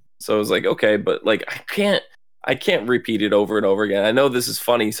 So it was like, okay, but like I can't repeat it over and over again. I know this is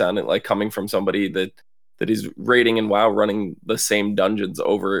funny sounding like coming from somebody that is raiding in WoW, running the same dungeons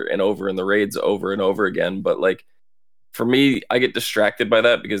over and over in the raids over and over again, but like for me, I get distracted by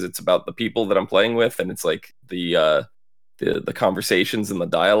that because it's about the people that I'm playing with, and it's like the conversations and the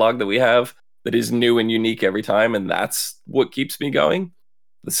dialogue that we have that is new and unique every time, and that's what keeps me going.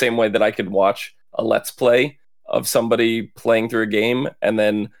 The same way that I could watch a let's play of somebody playing through a game and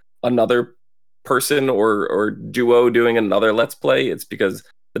then another person or duo doing another let's play, it's because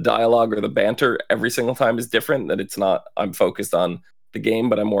the dialogue or the banter every single time is different, that it's not I'm focused on the game,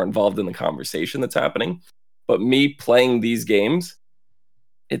 but I'm more involved in the conversation that's happening. But me playing these games,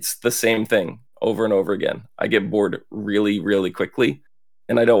 it's the same thing over and over again. I get bored really, really quickly,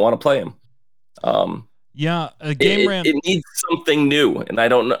 and I don't want to play them. A game rant. It needs something new, and I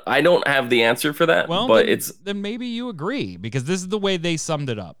don't have the answer for that. Well, but then maybe you agree, because this is the way they summed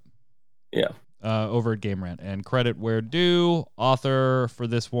it up. Yeah. Over at Game Rant, and credit where due. Author for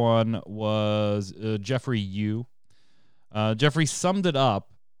this one was Jeffrey Yu. Jeffrey summed it up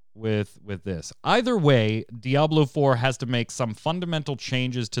with this. Either way, Diablo 4 has to make some fundamental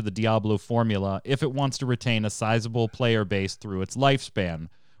changes to the Diablo formula if it wants to retain a sizable player base through its lifespan.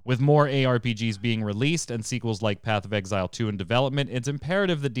 With more ARPGs being released and sequels like Path of Exile 2 in development, it's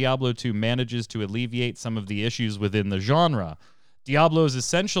imperative that Diablo 2 manages to alleviate some of the issues within the genre. Diablo has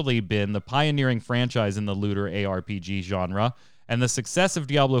essentially been the pioneering franchise in the looter ARPG genre, and the success of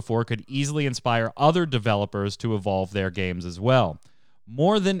Diablo 4 could easily inspire other developers to evolve their games as well.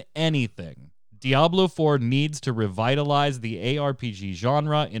 More than anything, Diablo 4 needs to revitalize the ARPG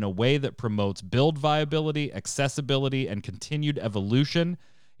genre in a way that promotes build viability, accessibility, and continued evolution.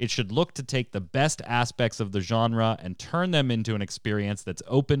 It should look to take the best aspects of the genre and turn them into an experience that's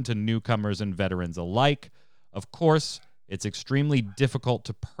open to newcomers and veterans alike. Of course, it's extremely difficult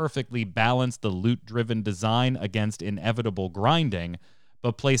to perfectly balance the loot-driven design against inevitable grinding,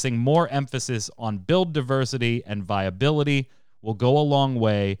 but placing more emphasis on build diversity and viability will go a long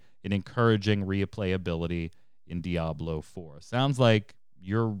way in encouraging replayability in Diablo 4. Sounds like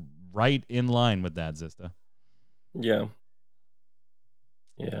you're right in line with that, Zista. Yeah.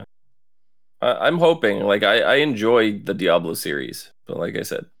 I'm hoping. Like, I enjoy the Diablo series, but like I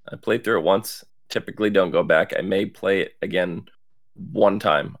said, I played through it once. Typically don't go back. I may play it again one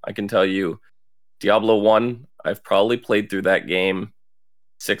time. I can tell you, Diablo 1, I've probably played through that game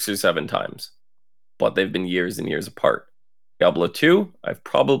 6 or 7 times, but they've been years and years apart. Diablo 2, I've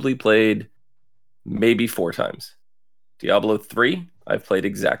probably played maybe 4 times. Diablo 3, I've played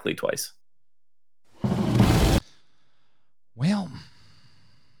exactly twice. Well,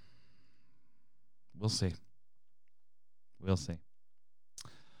 we'll see.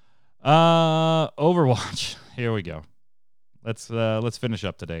 Overwatch. Here we go. Let's finish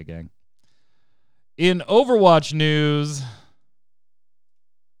up today, gang. In Overwatch news,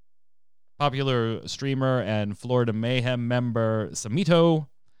 popular streamer and Florida Mayhem member Samito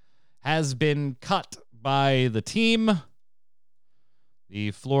has been cut by the team. The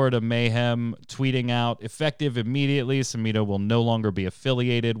Florida Mayhem tweeting out, effective immediately, Samito will no longer be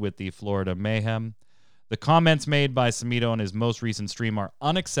affiliated with the Florida Mayhem. The comments made by Samito on his most recent stream are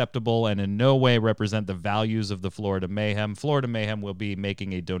unacceptable and in no way represent the values of the Florida Mayhem. Florida Mayhem will be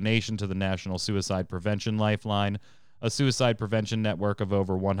making a donation to the National Suicide Prevention Lifeline, a suicide prevention network of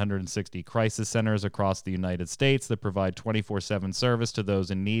over 160 crisis centers across the United States that provide 24/7 service to those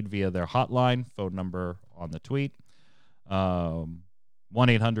in need via their hotline, phone number on the tweet,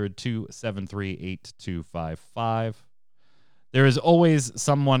 1-800-273-8255. There is always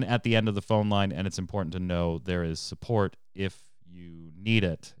someone at the end of the phone line, and it's important to know there is support if you need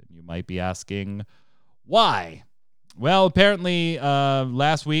it. And you might be asking, why? Well, apparently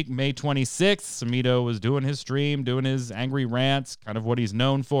last week, May 26th, Samito was doing his stream, doing his angry rants, kind of what he's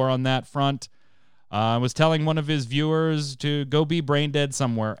known for on that front. Was telling one of his viewers to go be brain dead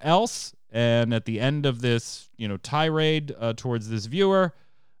somewhere else. And at the end of this, tirade towards this viewer,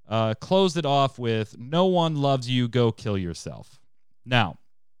 closed it off with, "No one loves you, go kill yourself." Now,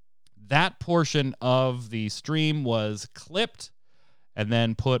 that portion of the stream was clipped and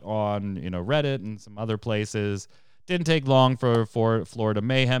then put on, Reddit and some other places. Didn't take long for Florida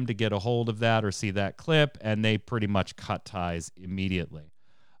Mayhem to get a hold of that or see that clip, and they pretty much cut ties immediately.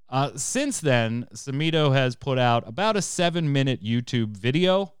 Since then, Samito has put out about a 7-minute YouTube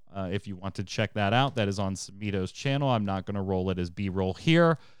video. If you want to check that out, that is on Samito's channel. I'm not going to roll it as B-roll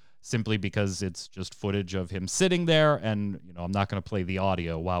here. simply because it's just footage of him sitting there, and I'm not going to play the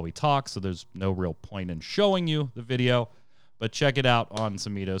audio while we talk, so there's no real point in showing you the video. But check it out on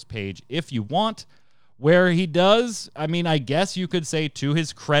Samito's page if you want, where he does, I guess you could say to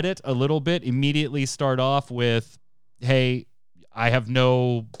his credit a little bit, immediately start off with, hey, I have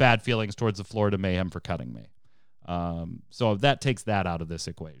no bad feelings towards the Florida Mayhem for cutting me. So that takes that out of this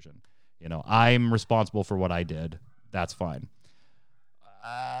equation. I'm responsible for what I did. That's fine.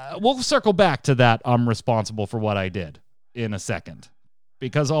 We'll circle back to that I'm responsible for what I did in a second.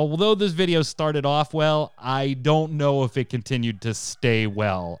 Because although this video started off well, I don't know if it continued to stay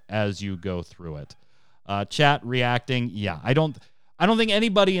well as you go through it. Chat reacting, yeah. I don't think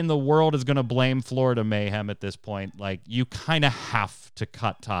anybody in the world is going to blame Florida Mayhem at this point. Like, you kind of have to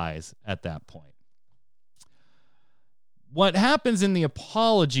cut ties at that point. What happens in the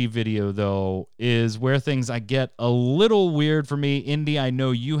apology video, though, is where things get a little weird for me. Indy, I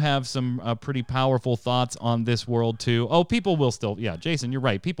know you have some pretty powerful thoughts on this world, too. Oh, people will still... Yeah, Jason, you're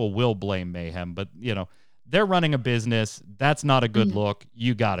right. People will blame Mayhem, but, they're running a business. That's not a good look.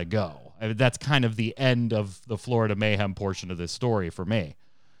 You got to go. That's kind of the end of the Florida Mayhem portion of this story for me.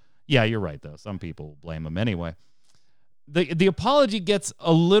 Yeah, you're right, though. Some people will blame him anyway. The apology gets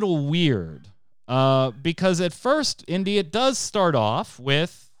a little weird. Because at first, Indy, it does start off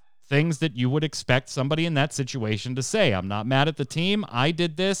with things that you would expect somebody in that situation to say. I'm not mad at the team. I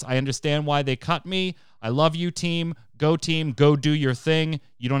did this. I understand why they cut me. I love you, team. Go do your thing.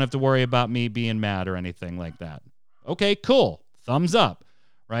 You don't have to worry about me being mad or anything like that. Okay, cool. Thumbs up,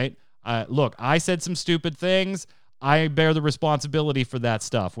 right? Look, I said some stupid things. I bear the responsibility for that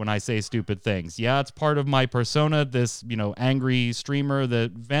stuff when I say stupid things. Yeah, it's part of my persona, this, angry streamer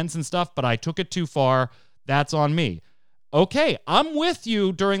that vents and stuff, but I took it too far. That's on me. Okay, I'm with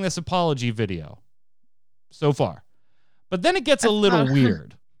you during this apology video so far. But then it gets a little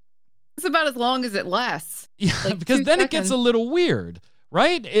weird. It's about as long as it lasts. Yeah, because then seconds. It gets a little weird,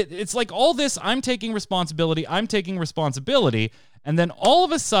 right? It's like all this, I'm taking responsibility, and then all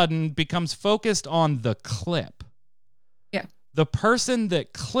of a sudden becomes focused on the clip. Yeah. The person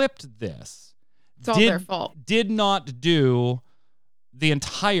that clipped this it's all their fault. Did not do the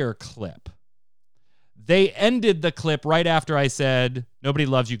entire clip. They ended the clip right after I said, nobody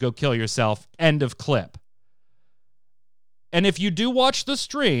loves you, go kill yourself, end of clip. And if you do watch the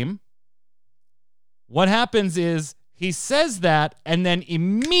stream, what happens is he says that and then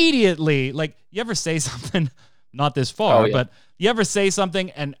immediately, like, you ever say something, not this far, but you ever say something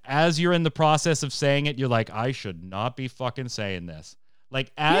and as you're in the process of saying it, you're like, I should not be fucking saying this.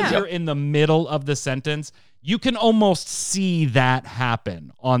 Like, as you're in the middle of the sentence, you can almost see that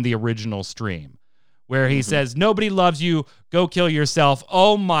happen on the original stream where he says, nobody loves you, go kill yourself.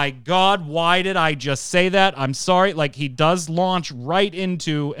 Oh my God, why did I just say that? I'm sorry. Like, he does launch right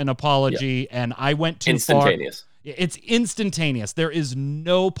into an apology and I went too far. It's instantaneous. There is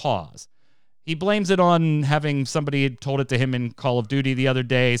no pause. He blames it on having somebody told it to him in Call of Duty the other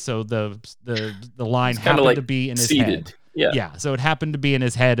day, so the line happened to be in his head. Yeah, so it happened to be in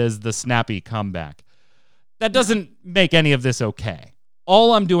his head as the snappy comeback. That doesn't make any of this okay.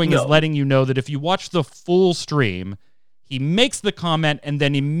 All I'm doing is letting you know that if you watch the full stream, he makes the comment and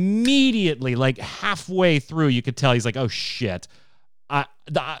then immediately, like halfway through, you could tell he's like, oh shit.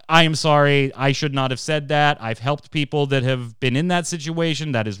 I am sorry. I should not have said that. I've helped people that have been in that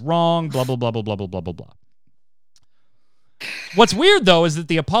situation. That is wrong. Blah, blah, blah, blah, blah, blah, blah, blah, blah. What's weird, though, is that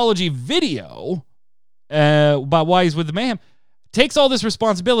the apology video about why he's with the Mayhem takes all this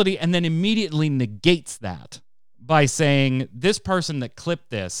responsibility and then immediately negates that by saying this person that clipped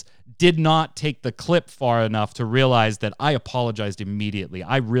this did not take the clip far enough to realize that I apologized immediately.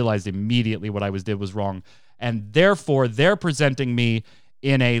 I realized immediately what I did was wrong. And therefore, they're presenting me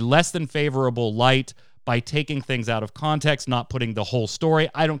in a less than favorable light by taking things out of context, not putting the whole story.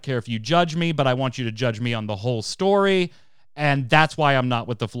 I don't care if you judge me, but I want you to judge me on the whole story. And that's why I'm not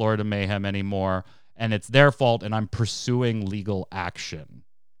with the Florida Mayhem anymore. And it's their fault, and I'm pursuing legal action.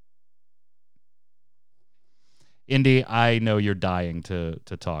 Indy, I know you're dying to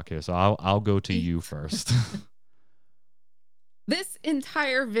talk here, so I'll go to you first. This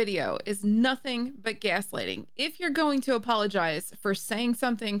entire video is nothing but gaslighting. If you're going to apologize for saying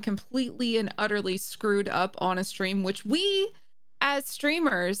something completely and utterly screwed up on a stream, which we as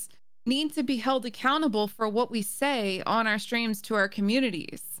streamers need to be held accountable for what we say on our streams to our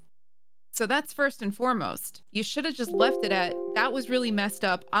communities. So that's first and foremost. You should have just left it at, that was really messed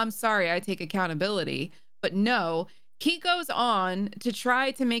up. I'm sorry, I take accountability. But no, he goes on to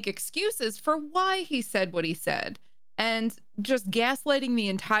try to make excuses for why he said what he said. And just gaslighting the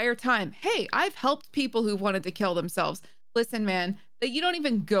entire time. Hey, I've helped people who wanted to kill themselves. Listen, man, that you don't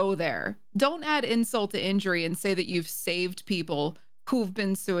even go there. Don't add insult to injury and say that you've saved people who've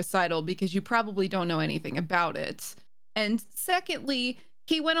been suicidal because you probably don't know anything about it. And secondly,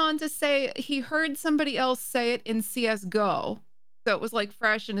 he went on to say he heard somebody else say it in CSGO. So it was like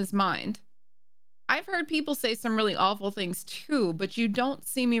fresh in his mind. I've heard people say some really awful things too, but you don't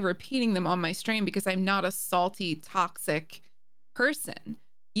see me repeating them on my stream because I'm not a salty, toxic person.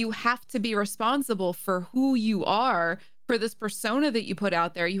 You have to be responsible for who you are, for this persona that you put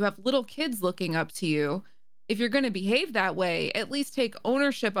out there. You have little kids looking up to you. If you're going to behave that way, at least take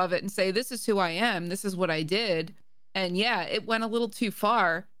ownership of it and say, this is who I am. This is what I did. And yeah, it went a little too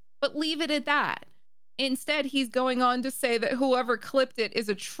far, but leave it at that. Instead, he's going on to say that whoever clipped it is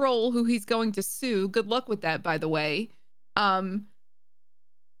a troll who he's going to sue. Good luck with that, by the way.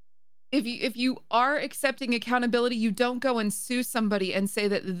 If you are accepting accountability, you don't go and sue somebody and say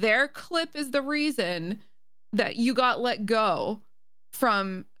that their clip is the reason that you got let go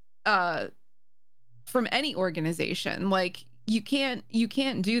from any organization. Like, you can't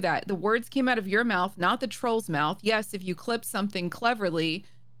do that. The words came out of your mouth, not the troll's mouth. Yes, if you clip something cleverly,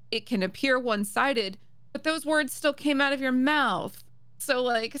 it can appear one-sided, but those words still came out of your mouth. So,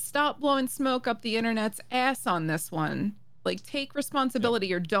 like, stop blowing smoke up the internet's ass on this one. Like, take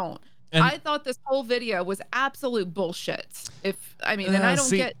responsibility or don't. And I thought this whole video was absolute bullshit. And I don't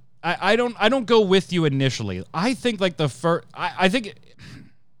get. I don't go with you initially. I think like I think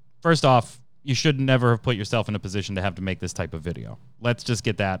first off, you should never have put yourself in a position to have to make this type of video. Let's just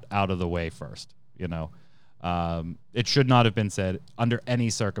get that out of the way first. You know, it should not have been said under any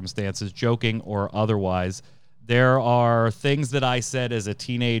circumstances, joking or otherwise. There are things that I said as a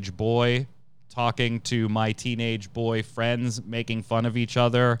teenage boy, talking to my teenage boy friends, making fun of each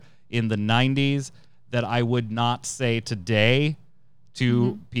other in the 90s, that I would not say today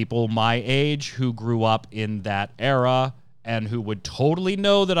to people my age who grew up in that era and who would totally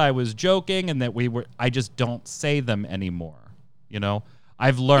know that I was joking and that I just don't say them anymore. You know,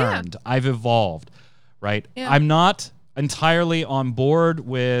 I've learned, I've evolved, right? Yeah. I'm not entirely on board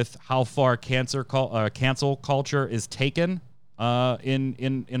with how far cancel culture is taken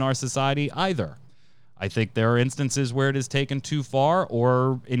in our society either. I think there are instances where it is taken too far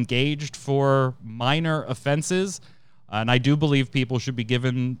or engaged for minor offenses. And I do believe people should be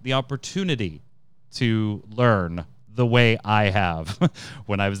given the opportunity to learn the way I have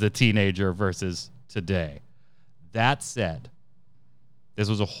when I was a teenager versus today. That said, this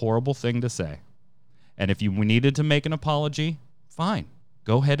was a horrible thing to say. And if you needed to make an apology, fine.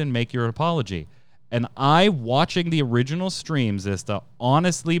 Go ahead and make your apology. And I, watching the original streams, Zista,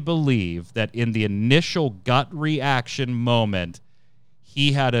 honestly believe that in the initial gut reaction moment,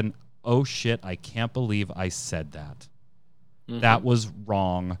 he had an, oh shit, I can't believe I said that. That was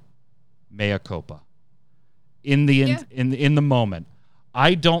wrong. Mea culpa. In the moment.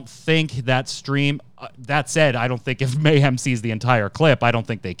 I don't think that stream, that said, I don't think if Mayhem sees the entire clip, I don't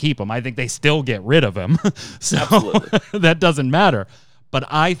think they keep him. I think they still get rid of him. So that doesn't matter. But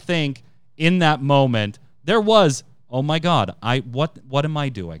I think in that moment, there was, oh my God, what am I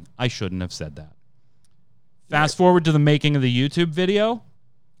doing? I shouldn't have said that. Fast forward to the making of the YouTube video,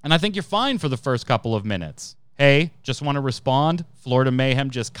 and I think you're fine for the first couple of minutes. Hey, just want to respond. Florida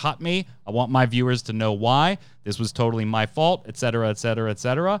Mayhem just cut me. I want my viewers to know why. This was totally my fault, etc., etc.,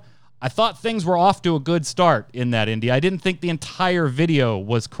 etc. I thought things were off to a good start in that indie. I didn't think the entire video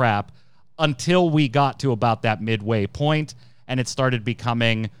was crap until we got to about that midway point, and it started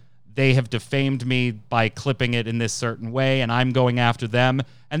becoming, they have defamed me by clipping it in this certain way, and I'm going after them,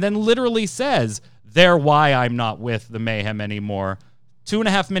 and then literally says, they're why I'm not with the Mayhem anymore.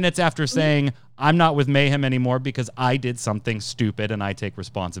 2.5 minutes after saying, I'm not with Mayhem anymore because I did something stupid and I take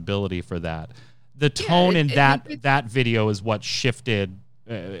responsibility for that. The tone in that video is what shifted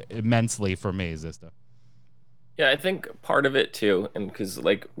immensely for me, Zista. Yeah, I think part of it too, and because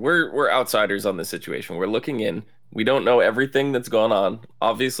like we're outsiders on this situation, we're looking in. We don't know everything that's gone on.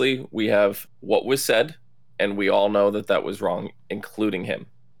 Obviously, we have what was said, and we all know that was wrong, including him,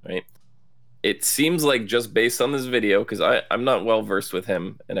 right? It seems like just based on this video, because I'm not well versed with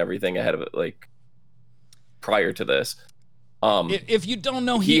him and everything ahead of it, like prior to this. If you don't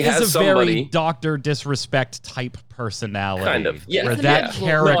know, he is a very Dr. Disrespect type personality. Kind of, yeah. Where that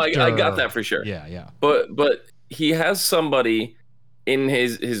character, no, I got that for sure. Yeah. But he has somebody in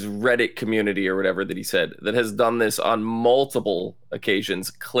his Reddit community or whatever that he said that has done this on multiple occasions,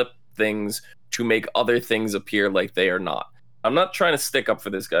 clip things to make other things appear like they are not. I'm not trying to stick up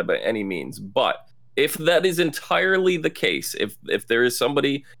for this guy by any means, but if that is entirely the case, if there is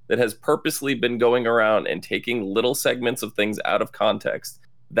somebody that has purposely been going around and taking little segments of things out of context,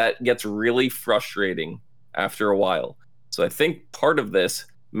 that gets really frustrating after a while. So I think part of this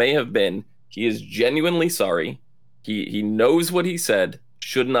may have been he is genuinely sorry. He knows what he said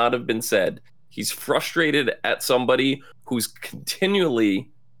should not have been said. He's frustrated at somebody who's continually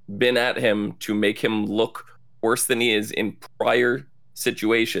been at him to make him look worse than he is in prior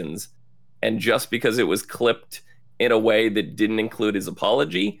situations. And just because it was clipped in a way that didn't include his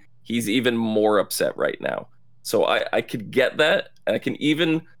apology, he's even more upset right now. So I could get that. And I can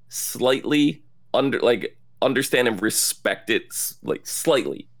even slightly understand and respect it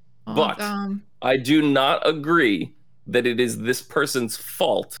slightly. But I do not agree that it is this person's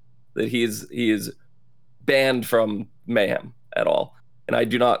fault that he is banned from Mayhem at all. And I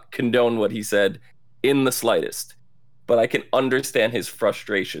do not condone what he said in the slightest. But I can understand his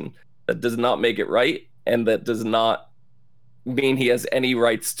frustration. That does not make it right, and that does not mean he has any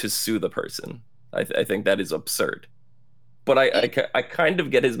rights to sue the person. I think that is absurd. But I kind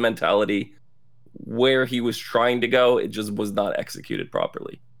of get his mentality where he was trying to go. It just was not executed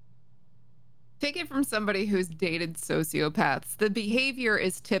properly. Take it from somebody who's dated sociopaths. The behavior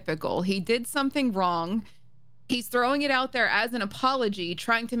is typical. He did something wrong. He's throwing it out there as an apology,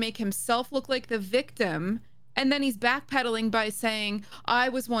 trying to make himself look like the victim. And then he's backpedaling by saying, I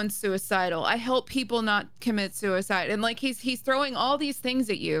was once suicidal. I help people not commit suicide. And like he's throwing all these things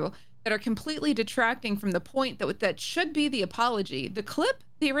at you that are completely detracting from the point that should be the apology. The clip,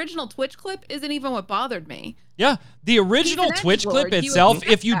 the original Twitch clip, isn't even what bothered me. Yeah, the original Twitch clip itself,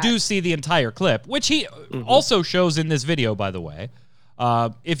 if you do see the entire clip, which he also shows in this video, by the way,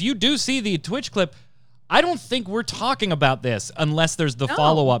 if you do see the Twitch clip, I don't think we're talking about this unless there's the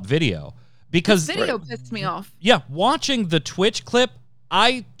follow-up video. Because this video pissed me off. Yeah, watching the Twitch clip,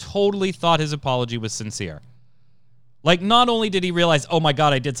 I totally thought his apology was sincere. Like, not only did he realize, oh my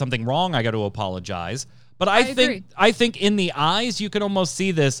God, I did something wrong, I got to apologize, but I think in the eyes, you can almost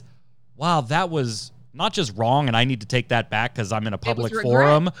see this, wow, that was not just wrong and I need to take that back because I'm in a public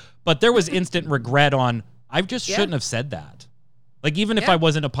forum, but there was instant regret on, I just shouldn't have said that. Like, even if I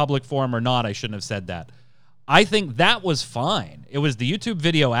was in a public forum or not, I shouldn't have said that. I think that was fine. It was the YouTube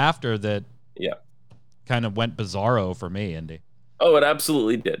video after that kind of went bizarro for me, Indy. Oh, it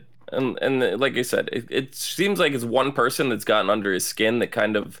absolutely did. And like I said, it seems like it's one person that's gotten under his skin that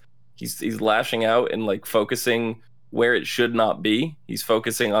kind of he's lashing out and like focusing where it should not be. He's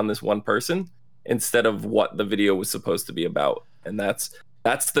focusing on this one person instead of what the video was supposed to be about. And that's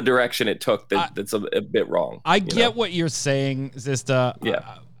the direction it took that's a bit wrong. I get what you're saying, Zista.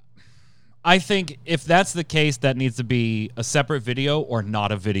 Yeah. I think if that's the case, that needs to be a separate video or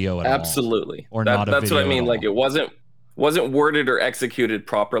not a video at all. Absolutely. Or not a video. That's what I mean. Like, it wasn't worded or executed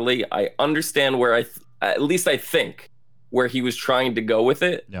properly. I understand where at least I think where he was trying to go with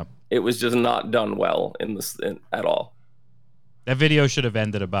it. Yeah. It was just not done well at all. That video should have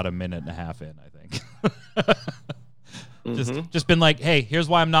ended about a minute and a half in, I think. Just been like, hey, here's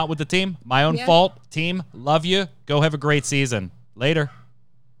why I'm not with the team. My own fault. Team, love you. Go have a great season. Later.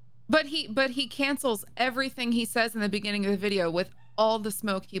 But he cancels everything he says in the beginning of the video with all the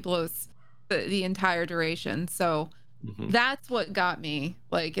smoke he blows the entire duration. So that's what got me.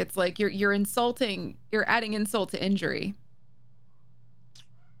 Like, it's like you're insulting, you're adding insult to injury.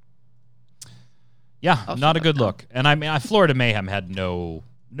 Yeah, not a good look. And I mean, Florida Mayhem had no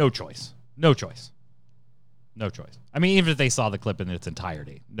choice. No choice. No choice. I mean, even if they saw the clip in its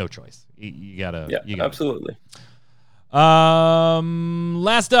entirety, no choice. You gotta. Absolutely.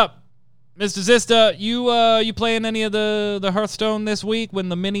 Last up, Mr. Zista, you playing any of the Hearthstone this week when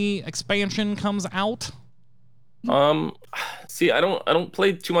the mini expansion comes out? See, I don't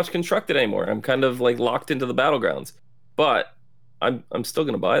play too much Constructed anymore. I'm kind of like locked into the Battlegrounds, but I'm still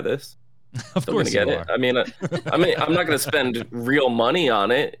gonna buy this. Of still course, gonna get it. I mean, I'm not gonna spend real money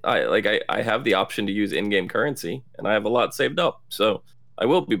on it. I have the option to use in-game currency, and I have a lot saved up, so I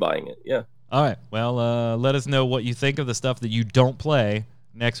will be buying it. Yeah. All right. Well, let us know what you think of the stuff that you don't play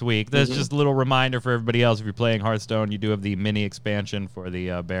next week. That's just a little reminder for everybody else. If you're playing Hearthstone, you do have the mini expansion for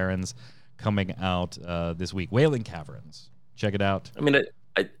the Barons coming out this week. Wailing Caverns. Check it out. I mean,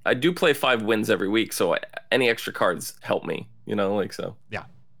 I do play 5 wins every week, so any extra cards help me. You know, like so. Yeah.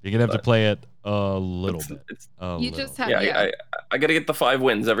 You're going to have to play it a little bit. I got to get the 5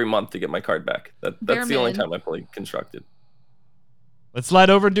 wins every month to get my card back. That's the only time I play Constructed. Let's slide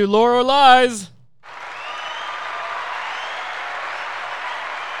over and do Lore or Lies.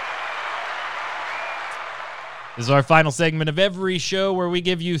 This is our final segment of every show where we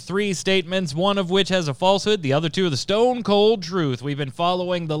give you 3 statements, one of which has a falsehood, the other 2 are the stone cold truth. We've been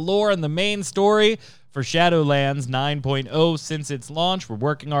following the lore and the main story for Shadowlands 9.0 since its launch. We're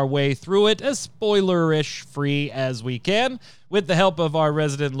working our way through it as spoiler-ish free as we can. with the help of our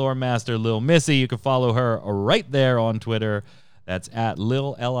resident lore master, Lil Missy. You can follow her right there on Twitter. That's at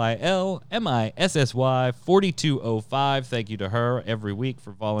Lil, Lilmissy 4205. Thank you to her every week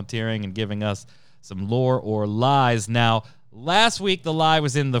for volunteering and giving us some lore or lies. Now, last week, the lie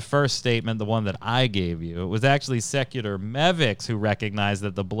was in the first statement, the one that I gave you. It was actually Secular Mevix who recognized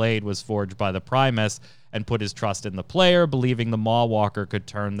that the blade was forged by the Primus and put his trust in the player, believing the Maw-Walker could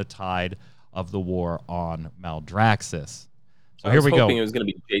turn the tide of the war on Maldraxxus. So here we go. I was hoping it was going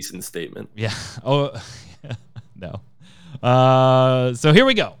to be Jason's statement. Yeah. Oh, no. So here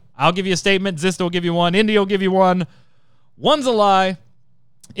we go. I'll give you a statement. Zista will give you one. Indy will give you one. One's a lie.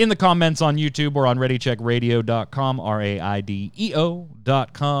 In the comments on YouTube or on ReadyCheckRadio.com,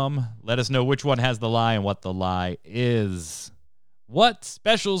 RAIDEO.com. Let us know which one has the lie and what the lie is. What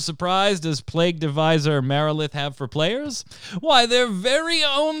special surprise does Plague Deviser Marilith have for players? Why, their very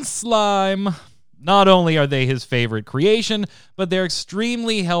own slime. Not only are they his favorite creation, but they're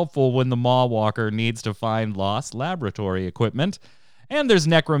extremely helpful when the Maw-Walker needs to find lost laboratory equipment. And there's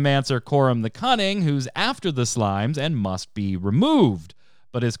Necromancer Corum the Cunning, who's after the slimes and must be removed.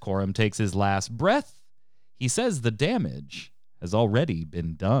 But as Corum takes his last breath, he says the damage has already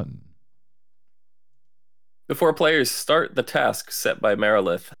been done. Before players start the task set by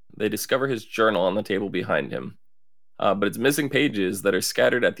Marilith, they discover his journal on the table behind him. But it's missing pages that are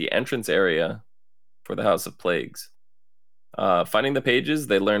scattered at the entrance area for the House of Plagues. Finding the pages,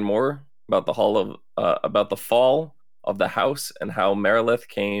 they learn more about the fall of the house and how Marilith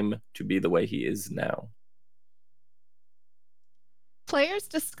came to be the way he is now. Players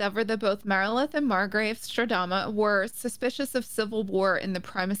discover that both Marilith and Margrave Stradama were suspicious of civil war in the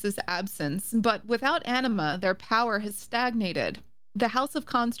Primus' absence, but without anima, their power has stagnated. The House of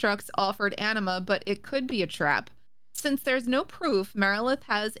Constructs offered anima, but it could be a trap. Since there's no proof, Marilith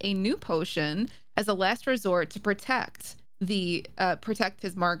has a new potion as a last resort to protect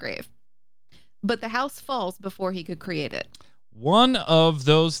his Margrave. But the house falls before he could create it. One of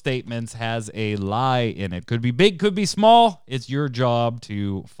those statements has a lie in it. Could be big, could be small. It's your job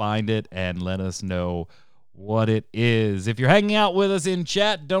to find it and let us know what it is. If you're hanging out with us in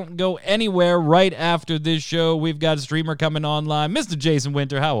chat, don't go anywhere. Right after this show, we've got a streamer coming online. Mr. Jason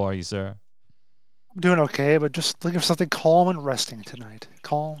Winter, how are you, sir? I'm doing okay, but just looking for something calm and resting tonight.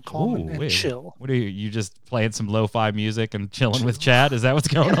 Calm and chill. What are you just playing some lo-fi music and chilling with chat? Is that what's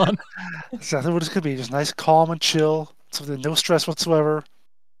going on? Exactly what it's going to be. Just nice, calm, and chill. Something, no stress whatsoever.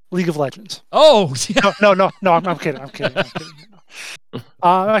 League of Legends. Oh, yeah. No, I'm kidding. I'm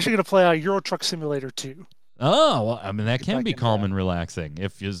actually going to play Euro Truck Simulator 2. Oh, well, I mean, that can be calm and relaxing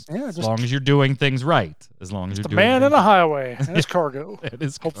as long as you're doing things right. As long as you're doing the man in the highway and his cargo.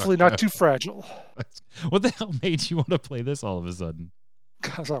 Hopefully not too fragile. What the hell made you want to play this all of a sudden?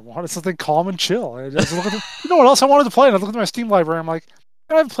 Because I wanted something calm and chill. You know what else I wanted to play? And I looked at my Steam library. I'm like,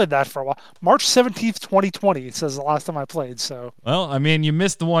 I haven't played that for a while. March 17th, 2020, it says the last time I played. So, well, I mean, you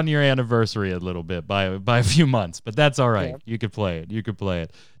missed the 1-year anniversary a little bit by a few months, but that's all right. Yeah. You could play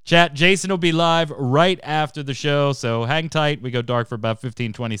it. Chat, Jason will be live right after the show, so hang tight. We go dark for about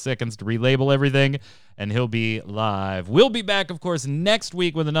 15-20 seconds to relabel everything, and he'll be live. We'll be back, of course, next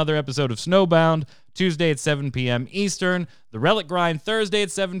week with another episode of Snowbound, Tuesday at 7 p.m. Eastern, The Relic Grind Thursday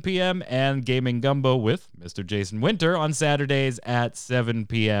at 7 p.m., and Gaming Gumbo with Mr. Jason Winter on Saturdays at 7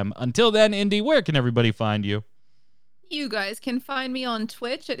 p.m. Until then, Indy, where can everybody find you? You guys can find me on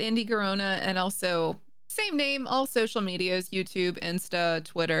Twitch at Indy Garona, and also same name, all social medias, YouTube, Insta,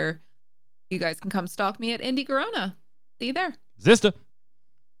 Twitter. You guys can come stalk me at Indy Garona. See you there. Zista.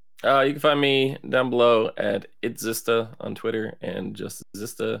 You can find me down below at itzista on Twitter and just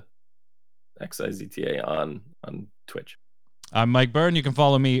Zista, XIZTA on Twitch. I'm Mike Byrne. You can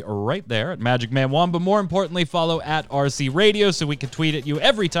follow me right there at Magic Man 1, but more importantly, follow at RC Radio so we can tweet at you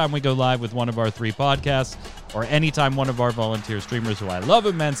every time we go live with one of our 3 podcasts or anytime one of our volunteer streamers, who I love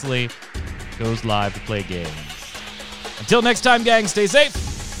immensely, goes live to play games. Until next time, gang, stay safe.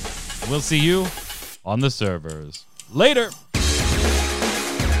 We'll see you on the servers. Later.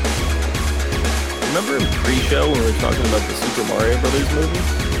 Remember in pre-show when we were talking about the Super Mario Brothers movie?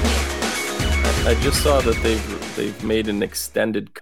 I just saw that they've made an extended